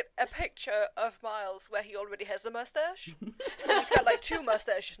please make it a picture of Miles where he already has a mustache. So he's got like 2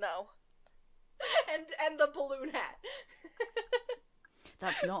 mustaches now. and the balloon hat.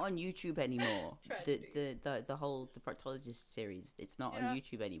 That's not on YouTube anymore. Tragedy. The whole the proctologist series, it's not Yeah. on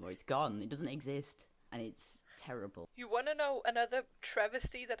YouTube anymore. It's gone. It doesn't exist, and it's terrible. You want to know another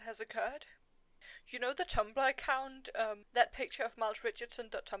travesty that has occurred? You know the Tumblr account, that picture of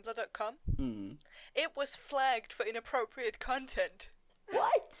milesrichardson.tumblr.com? Hmm. It was flagged for inappropriate content.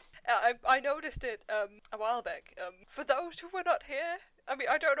 What? I noticed it a while back. For those who were not here, I mean,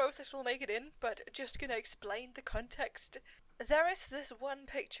 I don't know if this will make it in, but just gonna explain the context. There is this one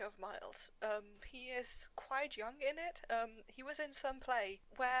picture of Miles. He is quite young in it. He was in some play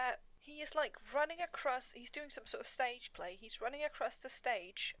where he is like running across, he's doing some sort of stage play. He's running across the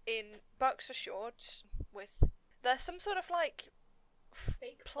stage in boxer shorts with, there's some sort of like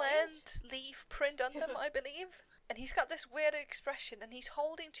Fake plant leaf print on them, I believe. And he's got this weird expression, and he's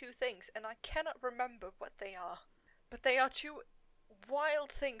holding 2 things, and I cannot remember what they are. But they are 2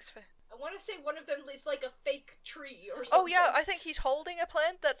 wild things for... I want to say one of them is like a fake tree or something. Oh yeah, I think he's holding a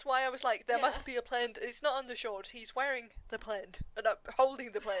plant, that's why I was like, there Yeah. must be a plant. It's not on the shorts, he's wearing the plant.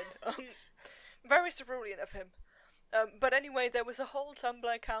 Holding the plant. Very cerulean of him. But anyway, there was a whole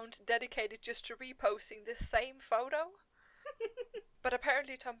Tumblr account dedicated just to reposting this same photo. But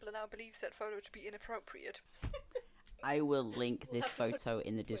apparently Tumblr now believes that photo to be inappropriate. I will link this have to put photo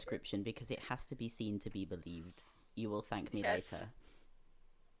in the Twitter. description because it has to be seen to be believed. You will thank me Yes. later.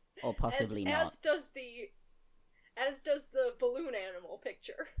 Or possibly not. As does the balloon animal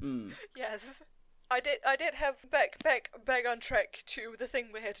picture. Mm. Yes. I did have back on track to the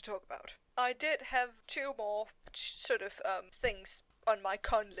thing we're here to talk about. I did have 2 more sort of things on my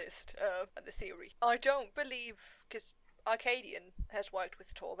con list on the theory. I don't believe, because Arkadian has worked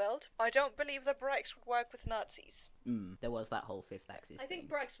with Torvald, I don't believe the Brex would work with Nazis. There was that whole fifth axis I think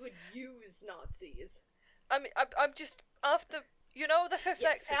thing. Brex would use Nazis. I mean, I'm just, after, you know, the fifth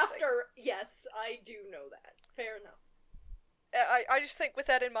Yes, axis thing? after, yes, I do know that. Fair enough. I just think with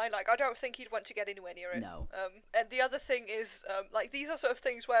that in mind, like, I don't think he'd want to get anywhere near it. No. And the other thing is, like, these are sort of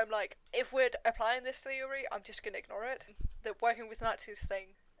things where I'm like, if we're applying this theory, I'm just gonna ignore it. The working with Nazis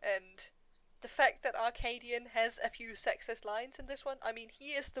thing, and the fact that Arkadian has a few sexist lines in this one, I mean,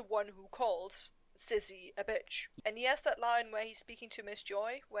 he is the one who calls Sissy a bitch. And he has that line where he's speaking to Miss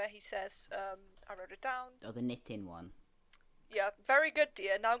Joy, where he says, I wrote it down. Oh, the knitting one. Yeah, very good,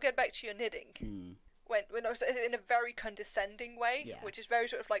 dear, now get back to your knitting. Mm. When I was in a very condescending way, Yeah. which is very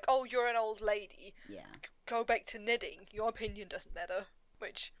sort of like, oh, you're an old lady, Yeah. go back to knitting, your opinion doesn't matter.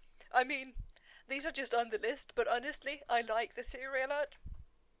 Which, I mean, these are just on the list, but honestly, I like the theory a lot.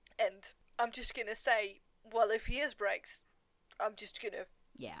 And I'm just gonna say, well, if he is Brex, I'm just gonna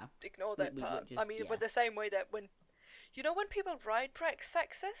Yeah. ignore that we part. just- I mean, yeah. with the same way that when, you know, when people write Brex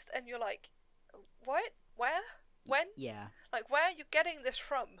sexist, and you're like, what? Where? When? Yeah. Like, where are you getting this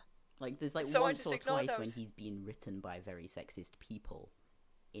from? Like, there's like So I once just or ignore twice when those. he's being written by very sexist people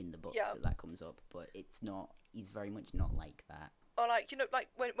in the books Yeah. that comes up, but it's not, he's very much not like that. Or like, you know, like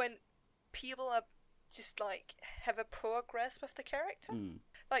when people are just like have a poor grasp of the character. Mm.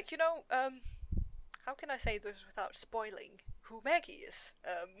 Like, you know, how can I say this without spoiling who Maggie is?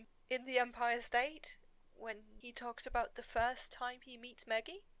 In The Empire State, when he talks about the first time he meets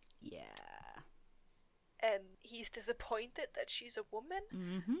Maggie, Yeah. and he's disappointed that she's a woman.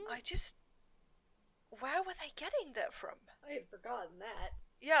 Mm-hmm. Where were they getting that from? I had forgotten that.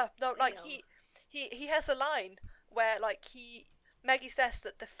 Yeah, no, like Damn. he has a line where like Maggie says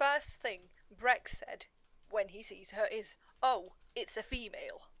that the first thing Brex said when he sees her is, "Oh, it's a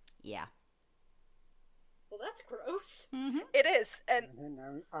female." Yeah. Well, that's gross. Mm-hmm. It is, and I don't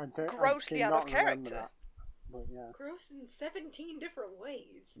know. I don't. Grossly I do out of not remember character. that, but yeah. Gross in 17 different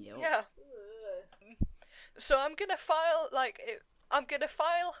ways. Yep. yeah. Ugh. So I'm gonna file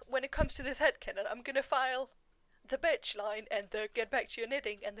when it comes to this headcanon, I'm gonna file the bitch line and the get back to your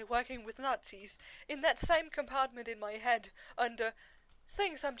knitting and the working with Nazis in that same compartment in my head under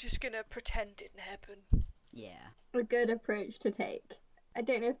things I'm just gonna pretend didn't happen. Yeah. A good approach to take. I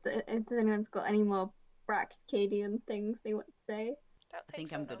don't know if anyone's got any more Arkadian things they want to say. Don't I think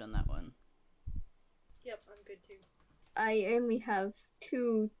so, I'm no. good on that one. Yep, I'm good too. I only have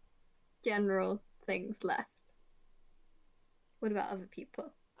 2 general things left. What about other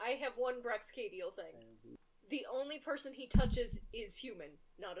people? I have one Brexcadial thing. The only person he touches is human,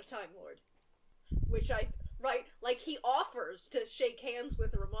 not a Time Lord. Which right, like he offers to shake hands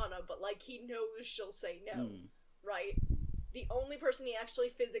with Romana, but like he knows she'll say no, Mm. right? The only person he actually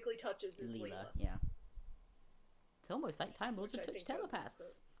physically touches is Leela. Yeah. It's almost like Time Lords have touched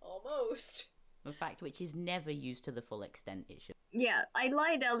telepaths. Almost. A fact which is never used to the full extent it should. Yeah, I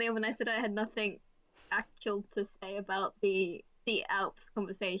lied earlier when I said I had nothing actual to say about the Alps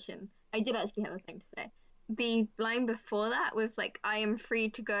conversation. I did actually have a thing to say. The line before that with like, I am free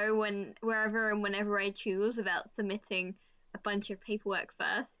to go wherever and whenever I choose without submitting a bunch of paperwork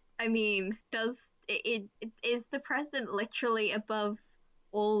first. I mean, is the president literally above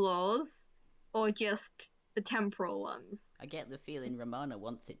all laws, or just the temporal ones? I get the feeling Romana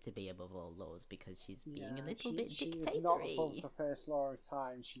wants it to be above all laws because she's being a little bit she dictatory. is not above the first law of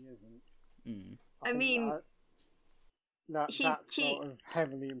time, she isn't. Mm. I mean... That's sort of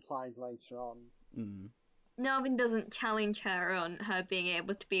heavily implied later on. Mm. Narvin doesn't challenge her on her being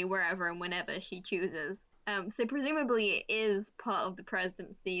able to be wherever and whenever she chooses. So presumably it is part of the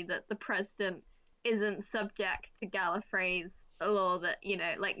presidency that the president isn't subject to Gallifrey's law that, you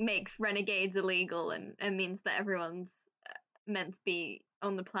know, like makes renegades illegal and means that everyone's meant to be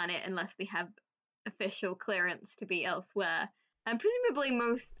on the planet unless they have official clearance to be elsewhere. And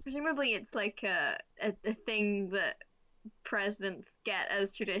presumably it's like a thing that presidents get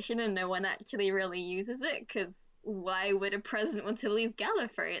as tradition and no one actually really uses it, because why would a president want to leave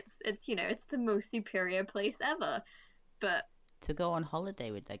Gallifrey? It's you know, it's the most superior place ever. But to go on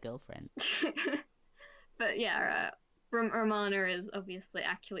holiday with their girlfriend. But yeah, Romana is obviously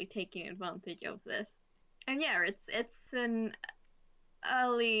actually taking advantage of this. And yeah, it's an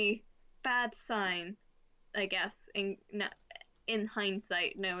early bad sign, I guess, in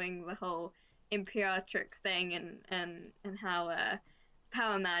hindsight, knowing the whole Imperatrix thing and how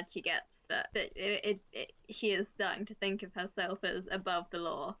power mad she gets, that she is starting to think of herself as above the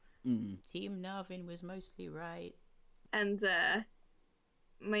law. Team Narvin was mostly right. And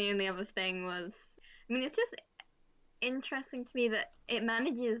my only other thing was, I mean, it's just interesting to me that it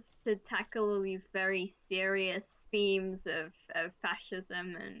manages to tackle all these very serious themes of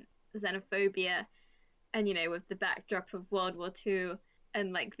fascism and xenophobia, and you know, with the backdrop of World War II.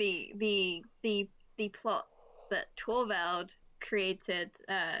 And like the plot that Torvald created,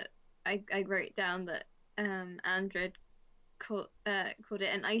 I wrote down that Andred called it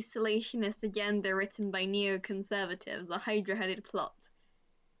an isolationist agenda written by neoconservatives, a hydra-headed plot.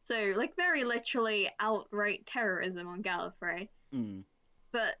 So like very literally outright terrorism on Gallifrey.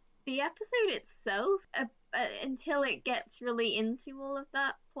 But the episode itself, until it gets really into all of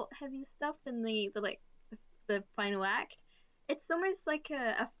that plot-heavy stuff in the final act, it's almost like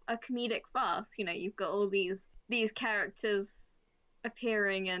a comedic farce. You know, you've got all these characters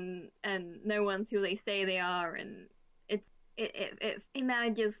appearing and no one's who they say they are, and it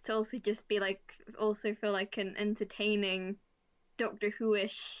manages to also just be like, also feel like an entertaining Doctor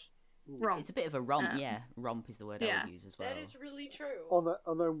Who-ish romp. It's a bit of a romp, yeah. Romp is the word I would use as well. That is really true. Although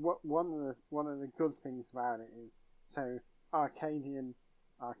one of the good things about it is, so Arkadiatel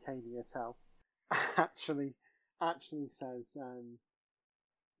actually says,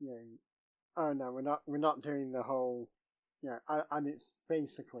 you know, oh no, we're not doing the whole, you know, and it's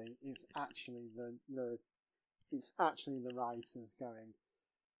actually the writers going,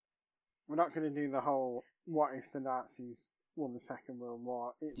 we're not going to do the whole, what if the Nazis won the Second World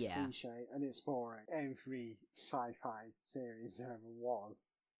War? It's cliche and it's boring. Every sci-fi series there ever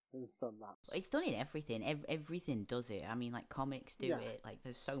was has done that. It's done in everything. Everything does it. I mean, like, comics do it. Like,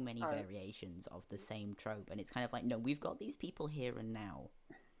 there's so many variations of the same trope, and it's kind of like, no, we've got these people here and now.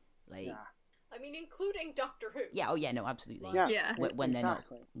 Like, I mean, including Doctor Who. Yeah. Oh, yeah. No, absolutely. Yeah. When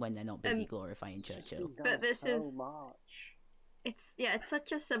they're not busy glorifying Churchill. But this so is much. It's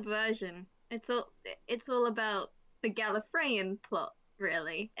such a subversion. It's all about the Gallifreyan plot,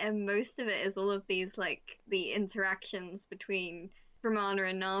 really, and most of it is all of these, like, the interactions between Romana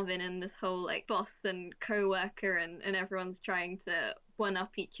and Narvin and this whole, like, boss and co-worker and everyone's trying to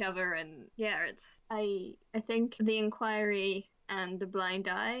one-up each other. And yeah, I think The Inquiry and The Blind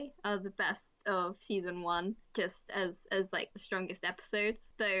Eye are the best of season 1, just as like the strongest episodes,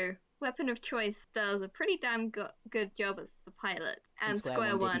 though Weapon of Choice does a pretty damn good job as the pilot. And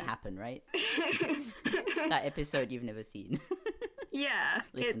Square One didn't happen, right? That episode you've never seen. Yeah.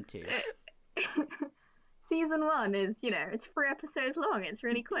 Listen to. Season 1 is, you know, it's 3 episodes long. It's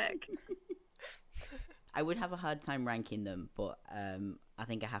really quick. I would have a hard time ranking them, but I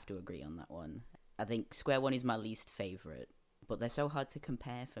think I have to agree on that one. I think Square One is my least favourite, but they're so hard to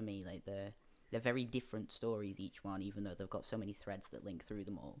compare for me. Like, they're very different stories, each one, even though they've got so many threads that link through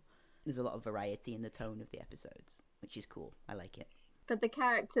them all. There's a lot of variety in the tone of the episodes, which is cool. I like it. But the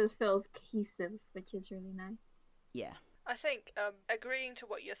characters feels cohesive, which is really nice. Yeah. I think, agreeing to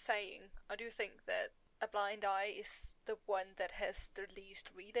what you're saying, I do think that A Blind Eye is the one that has the least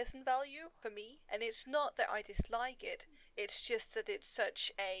re-listen value for me, and it's not that I dislike it, it's just that it's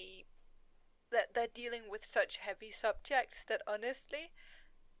such a... that they're dealing with such heavy subjects that honestly,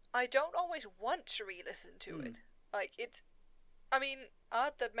 I don't always want to re-listen to it. Like, it's... I mean,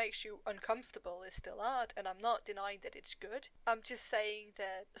 art that makes you uncomfortable is still art, and I'm not denying that it's good. I'm just saying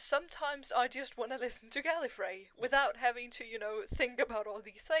that sometimes I just want to listen to Gallifrey without having to, think about all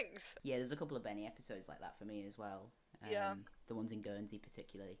these things. Yeah, there's a couple of Benny episodes like that for me as well. Yeah. The ones in Guernsey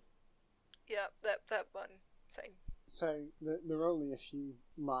particularly. Yeah, that one. Same. So, there are only a few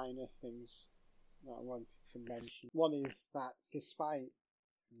minor things that I wanted to mention. One is that despite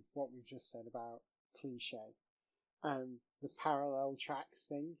what we've just said about cliche, the parallel tracks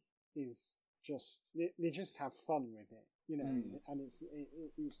thing is just... They just have fun with it, and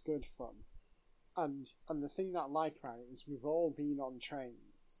it's good fun. And the thing that I like about it is we've all been on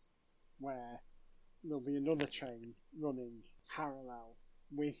trains where there'll be another train running parallel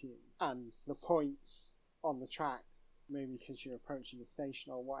with you, and the points on the track, maybe because you're approaching a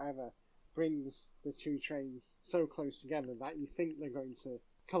station or whatever, brings the two trains so close together that you think they're going to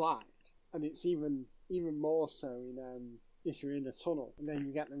collide. And it's even more so in if you're in a tunnel, and then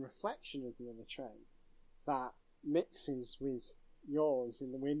you get the reflection of the other train that mixes with yours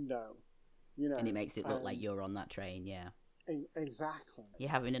in the window, and it makes it look like you're on that train. Yeah, exactly. You're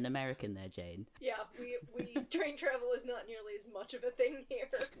having an American there, Jane. Yeah, we train travel is not nearly as much of a thing here.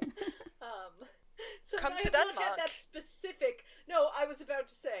 So Come I to look Denmark. at that specific. No, I was about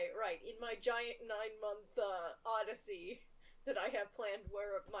to say, right, in my giant 9-month odyssey that I have planned,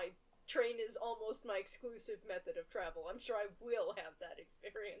 where my train is almost my exclusive method of travel, I'm sure I will have that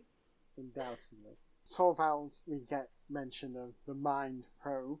experience. Undoubtedly. Torvald, we get mention of the Mind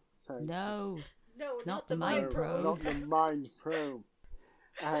Probe. So No, not the Mind Probe. Not the Mind Probe.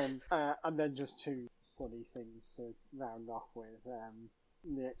 And then just two funny things to round off with.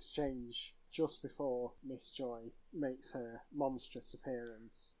 The exchange just before Miss Joy makes her monstrous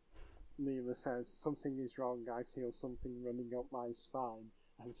appearance. Leela says, "Something is wrong, I feel something running up my spine."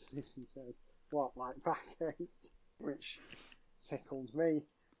 And Sissy says, "What, like backache?" Which tickled me.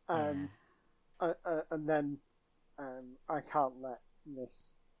 And then I can't let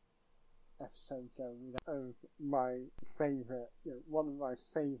this episode go without my favourite, one of my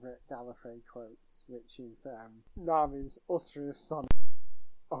favourite Gallifrey quotes, which is Narvin's utter astonishment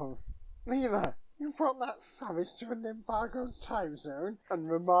of, "Leela, you brought that savage to an embargoed time zone," and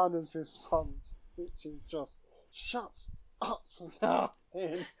Romana's response, which is just, "Shut up,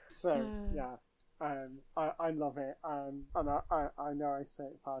 Narvin." So yeah, I love it, and I know I say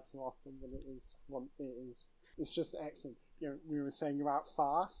it far too often, but it's just excellent. We were saying about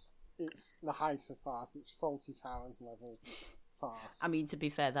farce. It's the height of farce. It's Fawlty Towers level farce. I mean, to be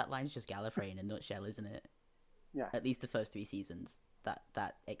fair, that line's just Gallifrey in a nutshell, isn't it? Yes. At least the first 3 seasons.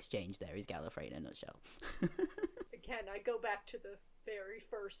 That exchange there is Gallifrey in a nutshell. Again, I go back to the very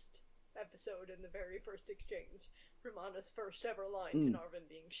first episode and the very first exchange. Romana's first ever line to Narvin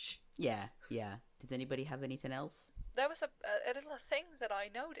being shh. Yeah. Does anybody have anything else? There was a little thing that I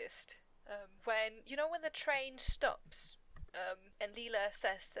noticed when the train stops, and Leela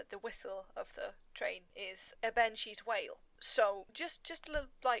says that the whistle of the train is a banshee's wail. So just a little,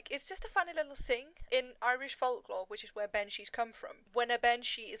 it's just a funny little thing in Irish folklore, which is where banshees come from. When a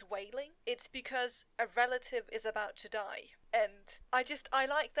banshee is wailing, it's because a relative is about to die. And I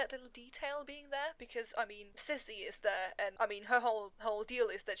like that little detail being there, because, Sissy is there, and, her whole deal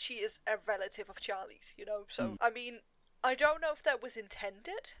is that she is a relative of Charlie's, So, I don't know if that was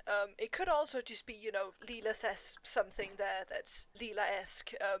intended. It could also just be, Leela says something there that's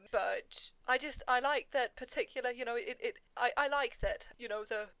Leela-esque. But I like that particular, I like that,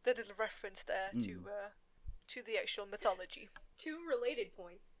 the little reference there to the actual mythology. 2 related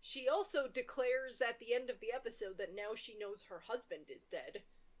points. She also declares at the end of the episode that now she knows her husband is dead.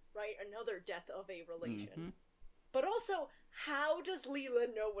 Right? Another death of a relation. Mm-hmm. But also, how does Leela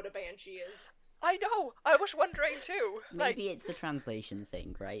know what a banshee is? I know! I was wondering too! Maybe it's the translation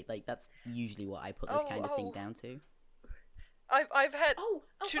thing, right? That's usually what I put this kind of thing down to. I've had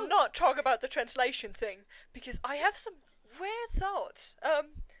to not talk about the translation thing, because I have some weird thoughts.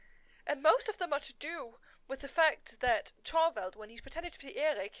 And most of them are to do with the fact that Torvald, when he's pretending to be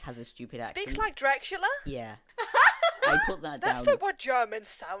Eric, has a stupid accent. Speaks like Dracula? Yeah. I put that down. That's not what Germans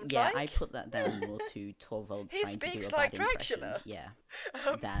sound like. Yeah, I put that down more to Torvald trying to do a like bad Dracula. impression. Yeah.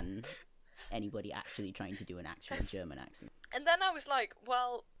 Than anybody actually trying to do an actual German accent. And then I was like,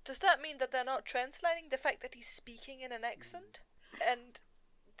 well, does that mean that they're not translating the fact that he's speaking in an accent? And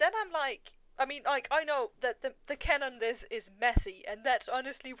then I'm like, I mean, like, I know that the canon is messy, and that's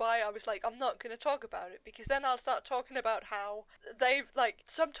honestly why I was like, I'm not going to talk about it, because then I'll start talking about how they've, like,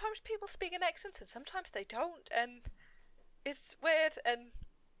 sometimes people speak in accents and sometimes they don't, and it's weird, and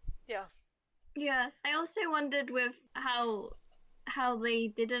yeah. Yeah, I also wondered with how they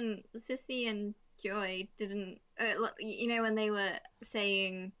didn't, Sissy and Joy didn't, you know, when they were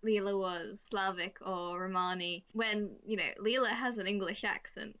saying Leela was Slavic or Romani, when, you know, Leela has an English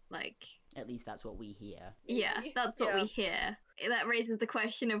accent, like... At least that's what we hear. Yeah, that's what we hear. That raises the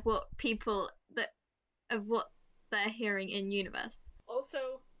question of what they're hearing in universe.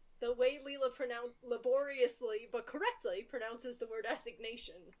 Also, the way Leela laboriously but correctly pronounces the word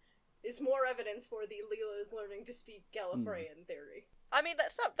assignation is more evidence for the Leela is learning to speak Gallifreyan theory. I mean,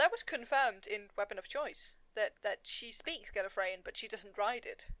 that was confirmed in Weapon of Choice, that she speaks Gallifreyan, but she doesn't ride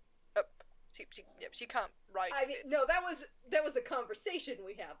it. She can't ride it. I mean, no, that was a conversation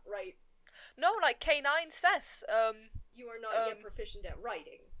we have, right? No, like K9 says, you are not yet proficient at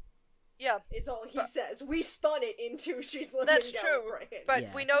writing. Yeah, is all he says. We spun it into she's learning That's true, Gallifreyan.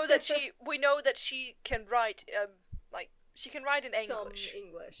 but we know that she can write she can write in English. Some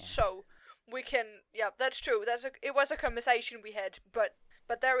English. Yeah. So we can. Yeah, that's true. It was a conversation we had, but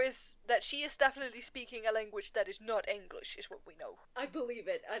there is that she is definitely speaking a language that is not English, is what we know. I believe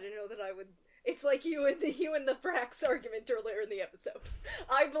it. I don't know that I would. It's like you and the Brax argument earlier in the episode.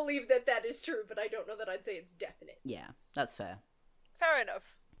 I believe that is true, but I don't know that I'd say it's definite. Yeah, that's fair. Fair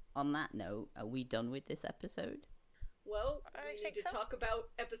enough. On that note, are we done with this episode? Well, we need to talk about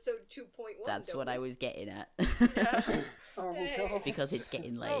episode 2.1. That's what I was getting at. Yeah. Oh my god. Because it's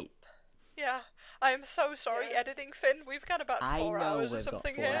getting late. Yeah, I am so sorry, Yes. editing Finn. We've got about 4 hours or we've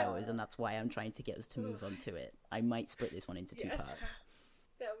something got 4 here. hours, and that's why I'm trying to get us to move on to it. I might split this one into 2 Yes. parts.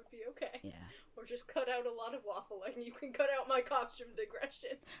 That would be okay. Yeah. Or just cut out a lot of waffling. You can cut out my costume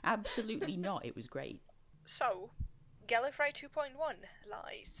digression. Absolutely not. It was great. So, Gallifrey 2.1,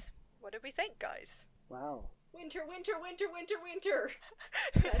 Lies. What do we think, guys? Wow. Winter, winter, winter, winter, winter.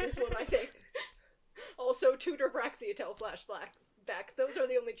 That is what I think. Also, Tudor Braxiatel flashback. Those are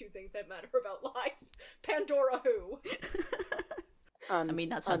the only 2 things that matter about Lies. Pandora who? I mean,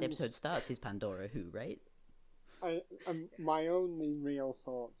 that's how the episode starts, is Pandora who, right? My only real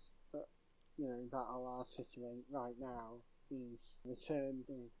thoughts that I'll articulate right now is return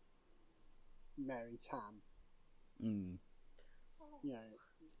of Mary Tam.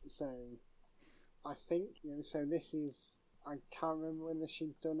 So I think so this is, I can't remember whether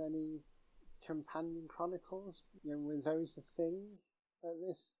she'd done any companion chronicles. Were those a thing at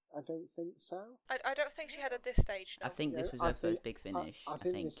this? I don't think so. I don't think she had at this stage, no. I think this was her first big finish. I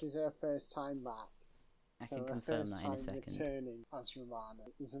think this is her first time back. I So can her confirm first that in a time second. returning as Romana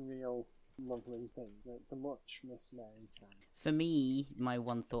is a real lovely thing. The much Miss Mary Tam. For me, my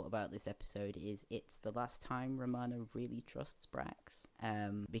one thought about this episode is it's the last time Romana really trusts Brax.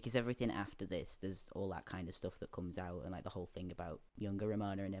 Because everything after this, there's all that kind of stuff that comes out, and like the whole thing about younger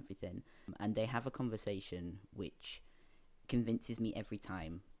Romana and everything. And they have a conversation which convinces me every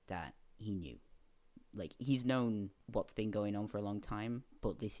time that he knew. Like, he's known what's been going on for a long time,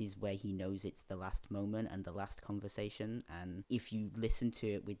 but this is where he knows it's the last moment and the last conversation. And if you listen to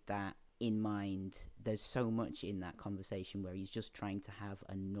it with that in mind, there's so much in that conversation where he's just trying to have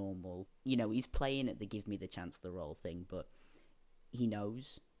a normal, he's playing at the give me the chance the role thing, but he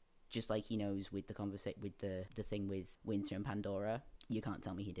knows, just like he knows with the thing with Winter and Pandora. You can't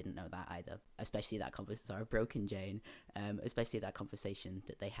tell me he didn't know that either. Especially that conversation, sorry, Broken Jane, especially that conversation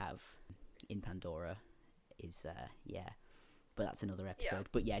that they have in Pandora is but that's another episode.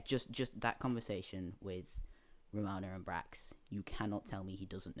 Yeah. But yeah, just that conversation with Romana and Brax, you cannot tell me he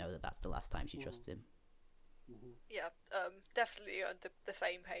doesn't know that that's the last time she trusts him. Yeah, definitely on the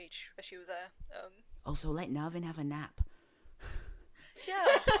same page as you there. Also, let Narvin have a nap. Yeah.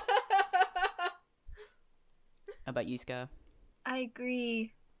 How about you, Scar? I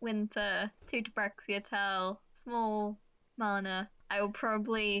agree. Winter, Tutobraxiatel, small mana. I will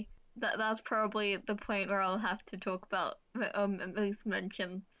probably that's probably the point where I'll have to talk about at least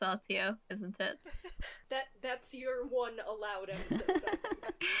mention Satio, isn't it? That's your one allowed episode.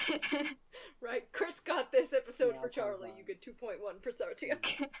 Right, Chris got this episode for Charlie. You get 2.1 for Satio.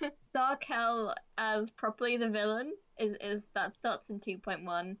 Dark Hell as properly the villain is that starts in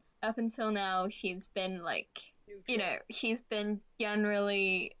 2.1. Up until now, she's been neutral. She's been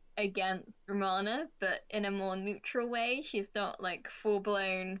generally against Romana, but in a more neutral way. She's not full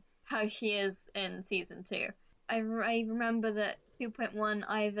blown how she is in season 2. I remember that 2.1,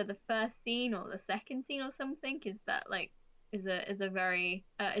 either the first scene or the second scene or something, is that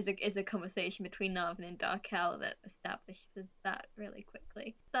is a conversation between Narvin and Darkel that establishes that really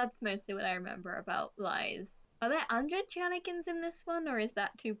quickly. That's mostly what I remember about Lies. Are there Android shenanigans in this one, or is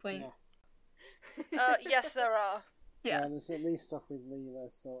that 2.0? Yes. Yes, there are. Yeah. There's at least stuff with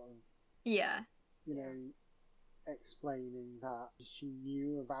Leela sort of, Yeah. you know, explaining that she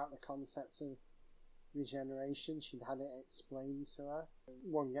knew about the concept of regeneration. She'd had it explained to her.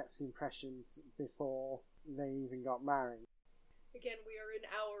 One gets the impression before they even got married. Again, we are in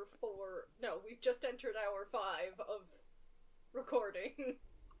hour 4. No, we've just entered hour 5 of recording.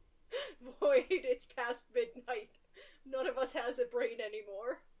 Void, it's past midnight. None of us has a brain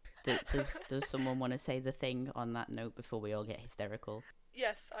anymore. Does someone want to say the thing on that note before we all get hysterical?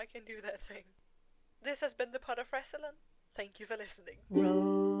 Yes, I can do that thing. This has been the Pod of Wrestling. Thank you for listening.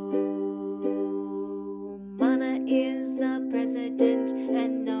 Romana is the president,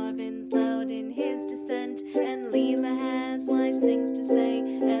 and Narvin's loud in his dissent, and Leela has wise things to say,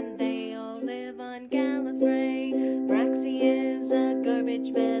 and they all live on Gallifrey. Braxy is a garbage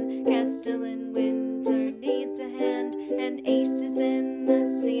man, Castellan Winter needs a hand, and Ace is in the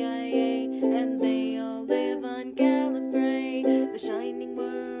CIA, and they all live on Gallifrey, the shining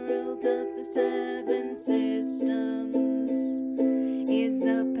world of the Seven Cities.